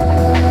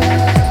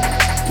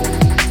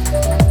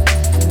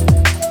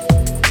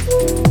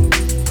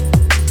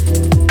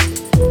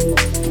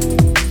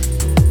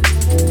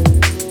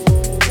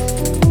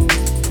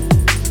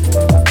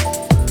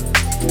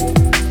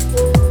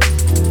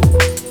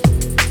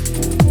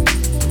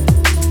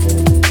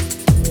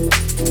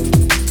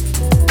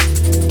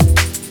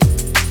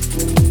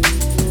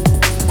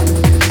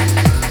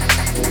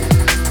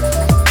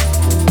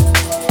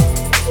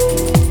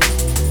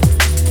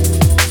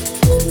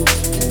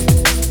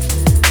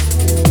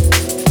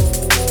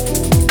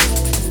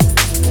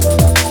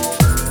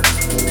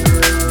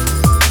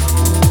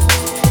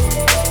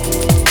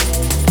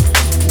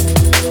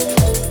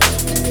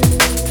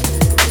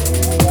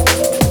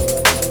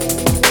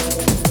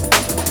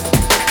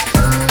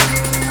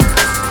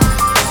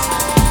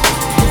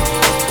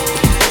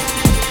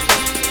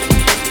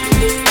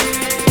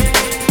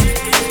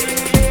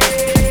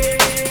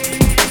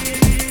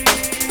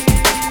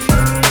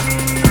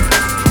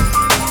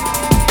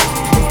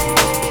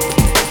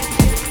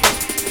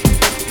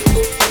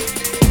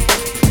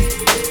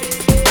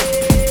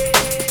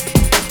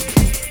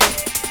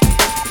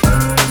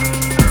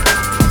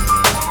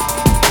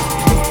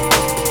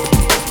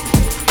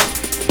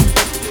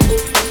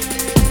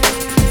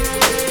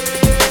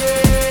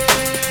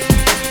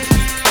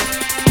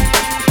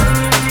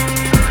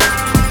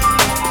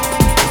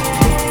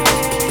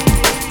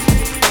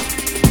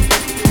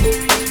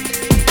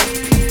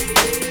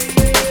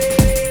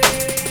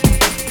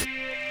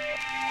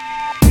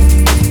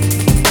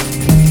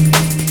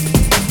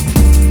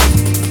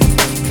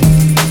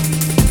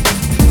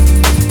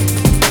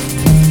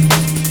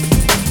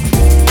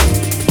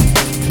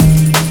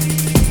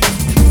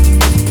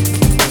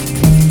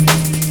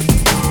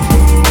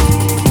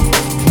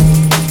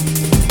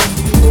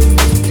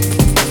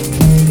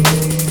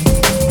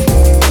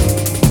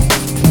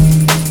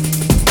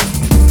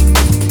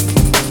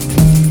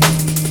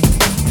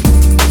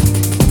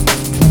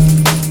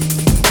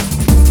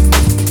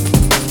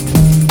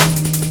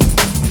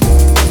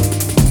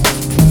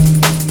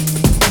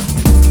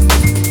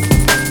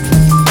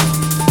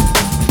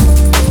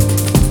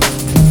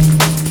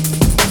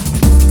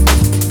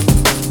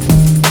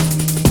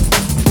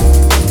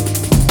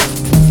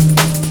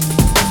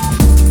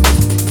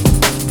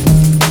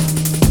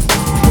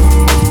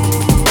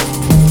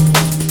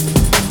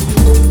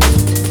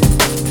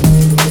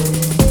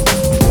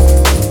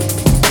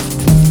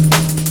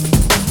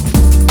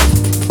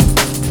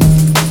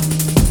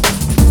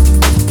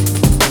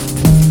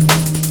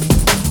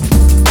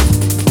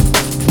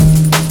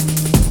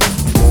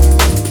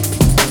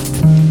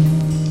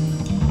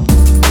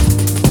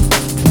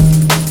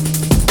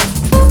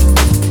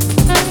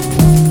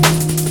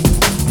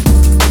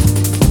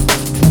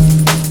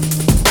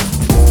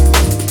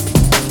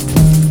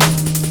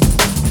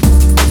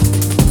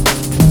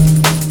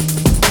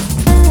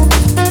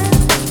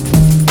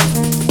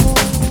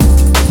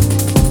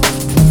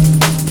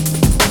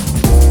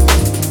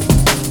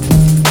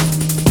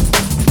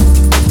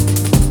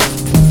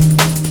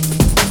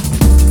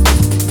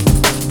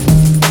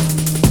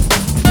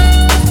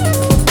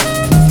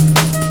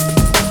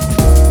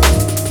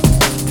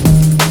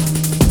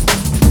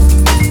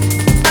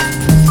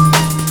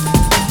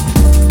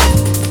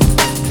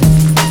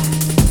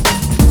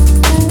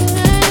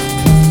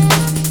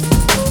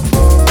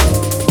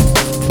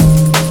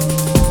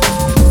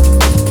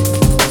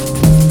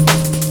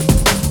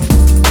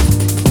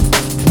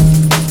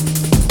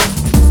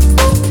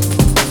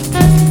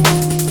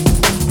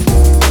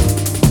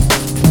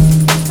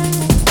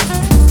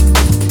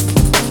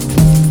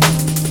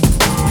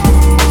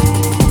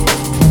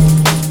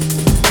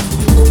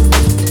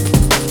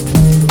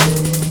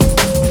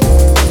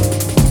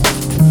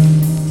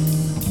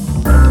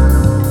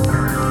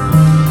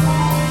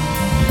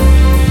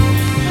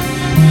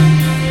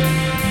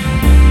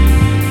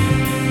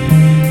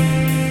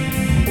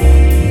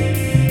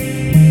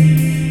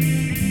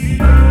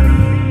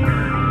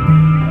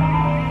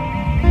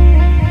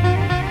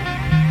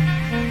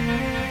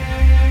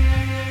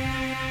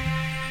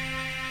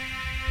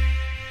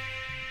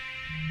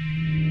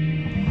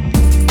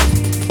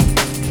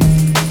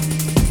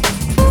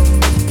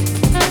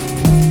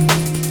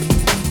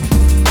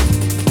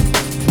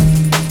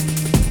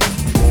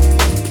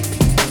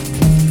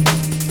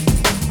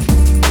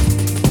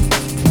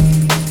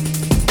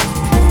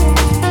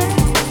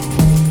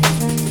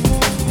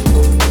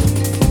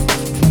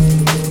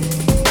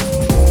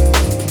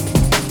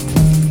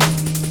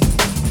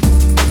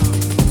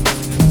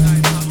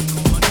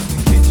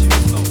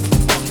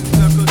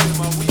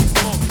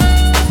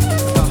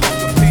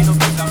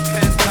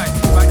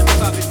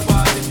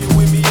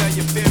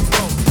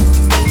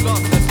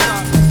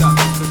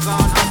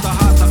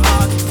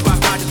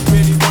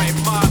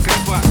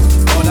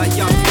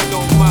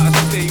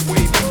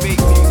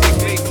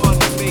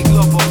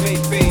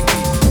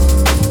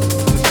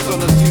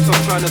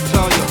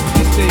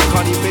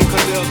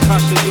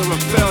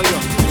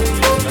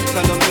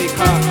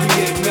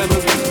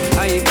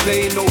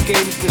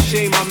 game, it's a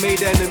shame I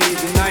made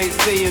enemies. And I ain't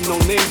saying no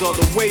names or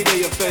the way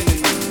they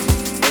offended me.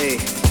 Hey,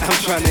 I'm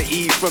trying to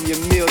eat from your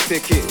meal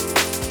ticket.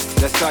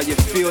 That's how you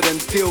feel, then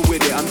deal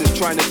with it. I'm just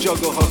trying to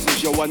juggle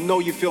hustles, yo. I know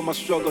you feel my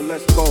struggle,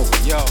 let's go.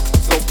 Yo,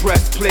 so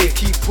press play,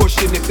 keep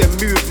pushing. If them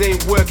moves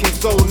ain't working,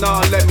 so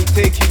now let me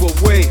take you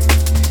away.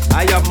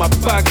 I have my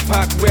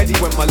backpack ready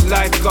when my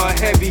life got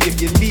heavy.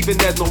 If you're leaving,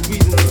 there's no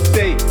reason to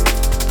stay.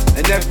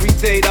 And every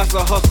day that's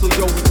a hustle,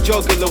 yo. We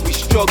juggle and we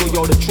struggle,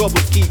 yo. The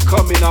troubles keep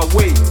coming our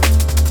way.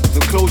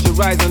 So close your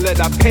eyes and let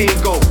that pain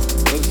go.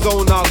 The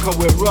zone out, cause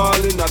we're all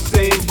in the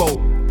same boat.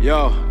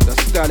 Yo, the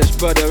stylish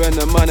brother and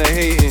the man are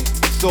hating.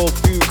 Soul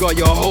food got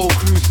your whole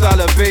crew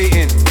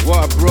salivating.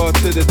 What I brought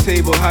to the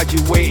table had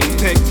you waiting.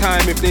 Take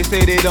time if they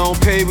say they don't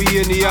pay, we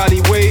in the alley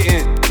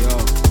waiting. Yo,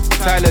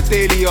 Tyler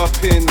Daly up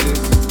in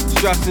this.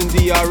 Stressing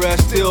DRS,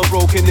 still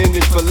broken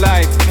English for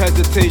life.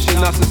 Hesitation,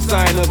 that's a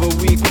sign of a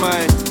weak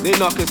mind. They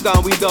knock us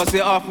down, we dust it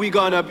off, we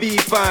gonna be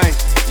fine.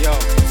 Yo,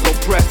 so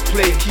press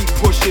play, keep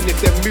pushing. If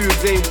them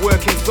moves ain't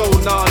working, so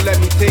now let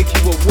me take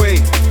you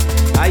away.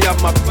 I have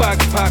my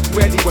backpack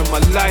ready when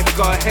my life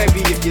got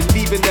heavy. If you're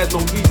leaving, there's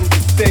no reason to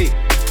stay.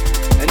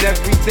 And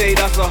every day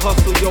that's a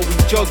hustle, yo. We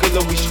juggle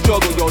and we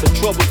struggle, yo. The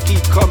troubles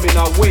keep coming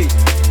our way.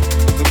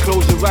 So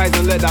close your eyes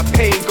and let that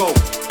pain go.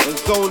 And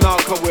zone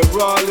out, cause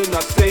we're all in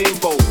the same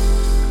boat.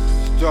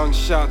 Strong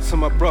shout to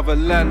my brother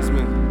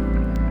Lenzman.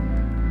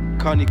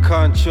 Konny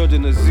Khan,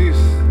 children of Zeus.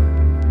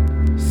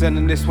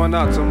 Sending this one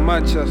out to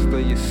Manchester,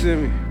 you see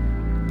me?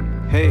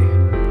 Hey,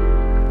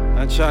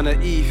 I'm trying to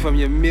eat from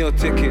your meal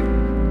ticket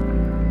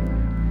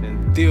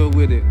and deal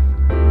with it.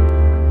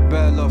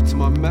 Better love to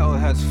my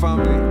metalheads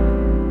family.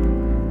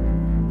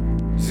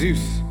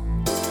 Zeus.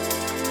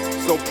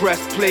 So press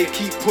play,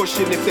 keep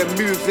pushing. If them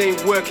moves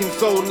ain't working,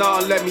 so now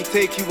let me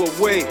take you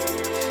away.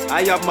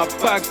 I have my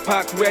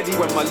backpack ready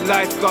when my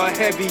life got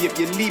heavy. If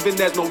you're leaving,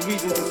 there's no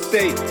reason to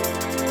stay.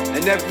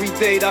 And every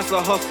day that's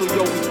a hustle,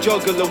 yo. We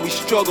juggle and we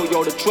struggle,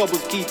 yo. The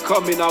troubles keep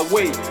coming our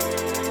way.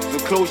 So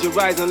close your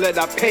eyes and let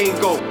that pain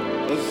go.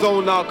 And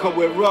zone out, cause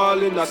we're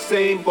all in the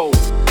same boat.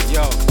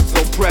 Yo,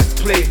 so press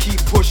play, keep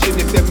pushing.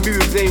 If them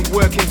moves ain't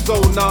working,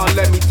 so now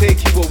let me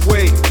take you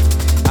away.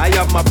 I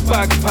have my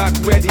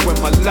backpack ready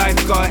when my life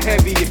got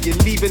heavy. If you're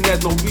leaving,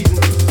 there's no reason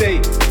to stay.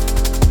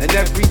 And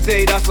every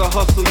day that's a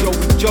hustle, yo.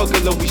 We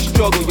juggle and we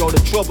struggle, yo.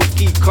 The troubles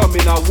keep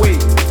coming our way.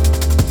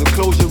 So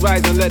close your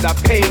eyes and let that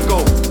pain go.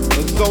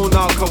 And zone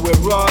out, cause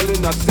we're all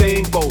in the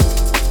same boat.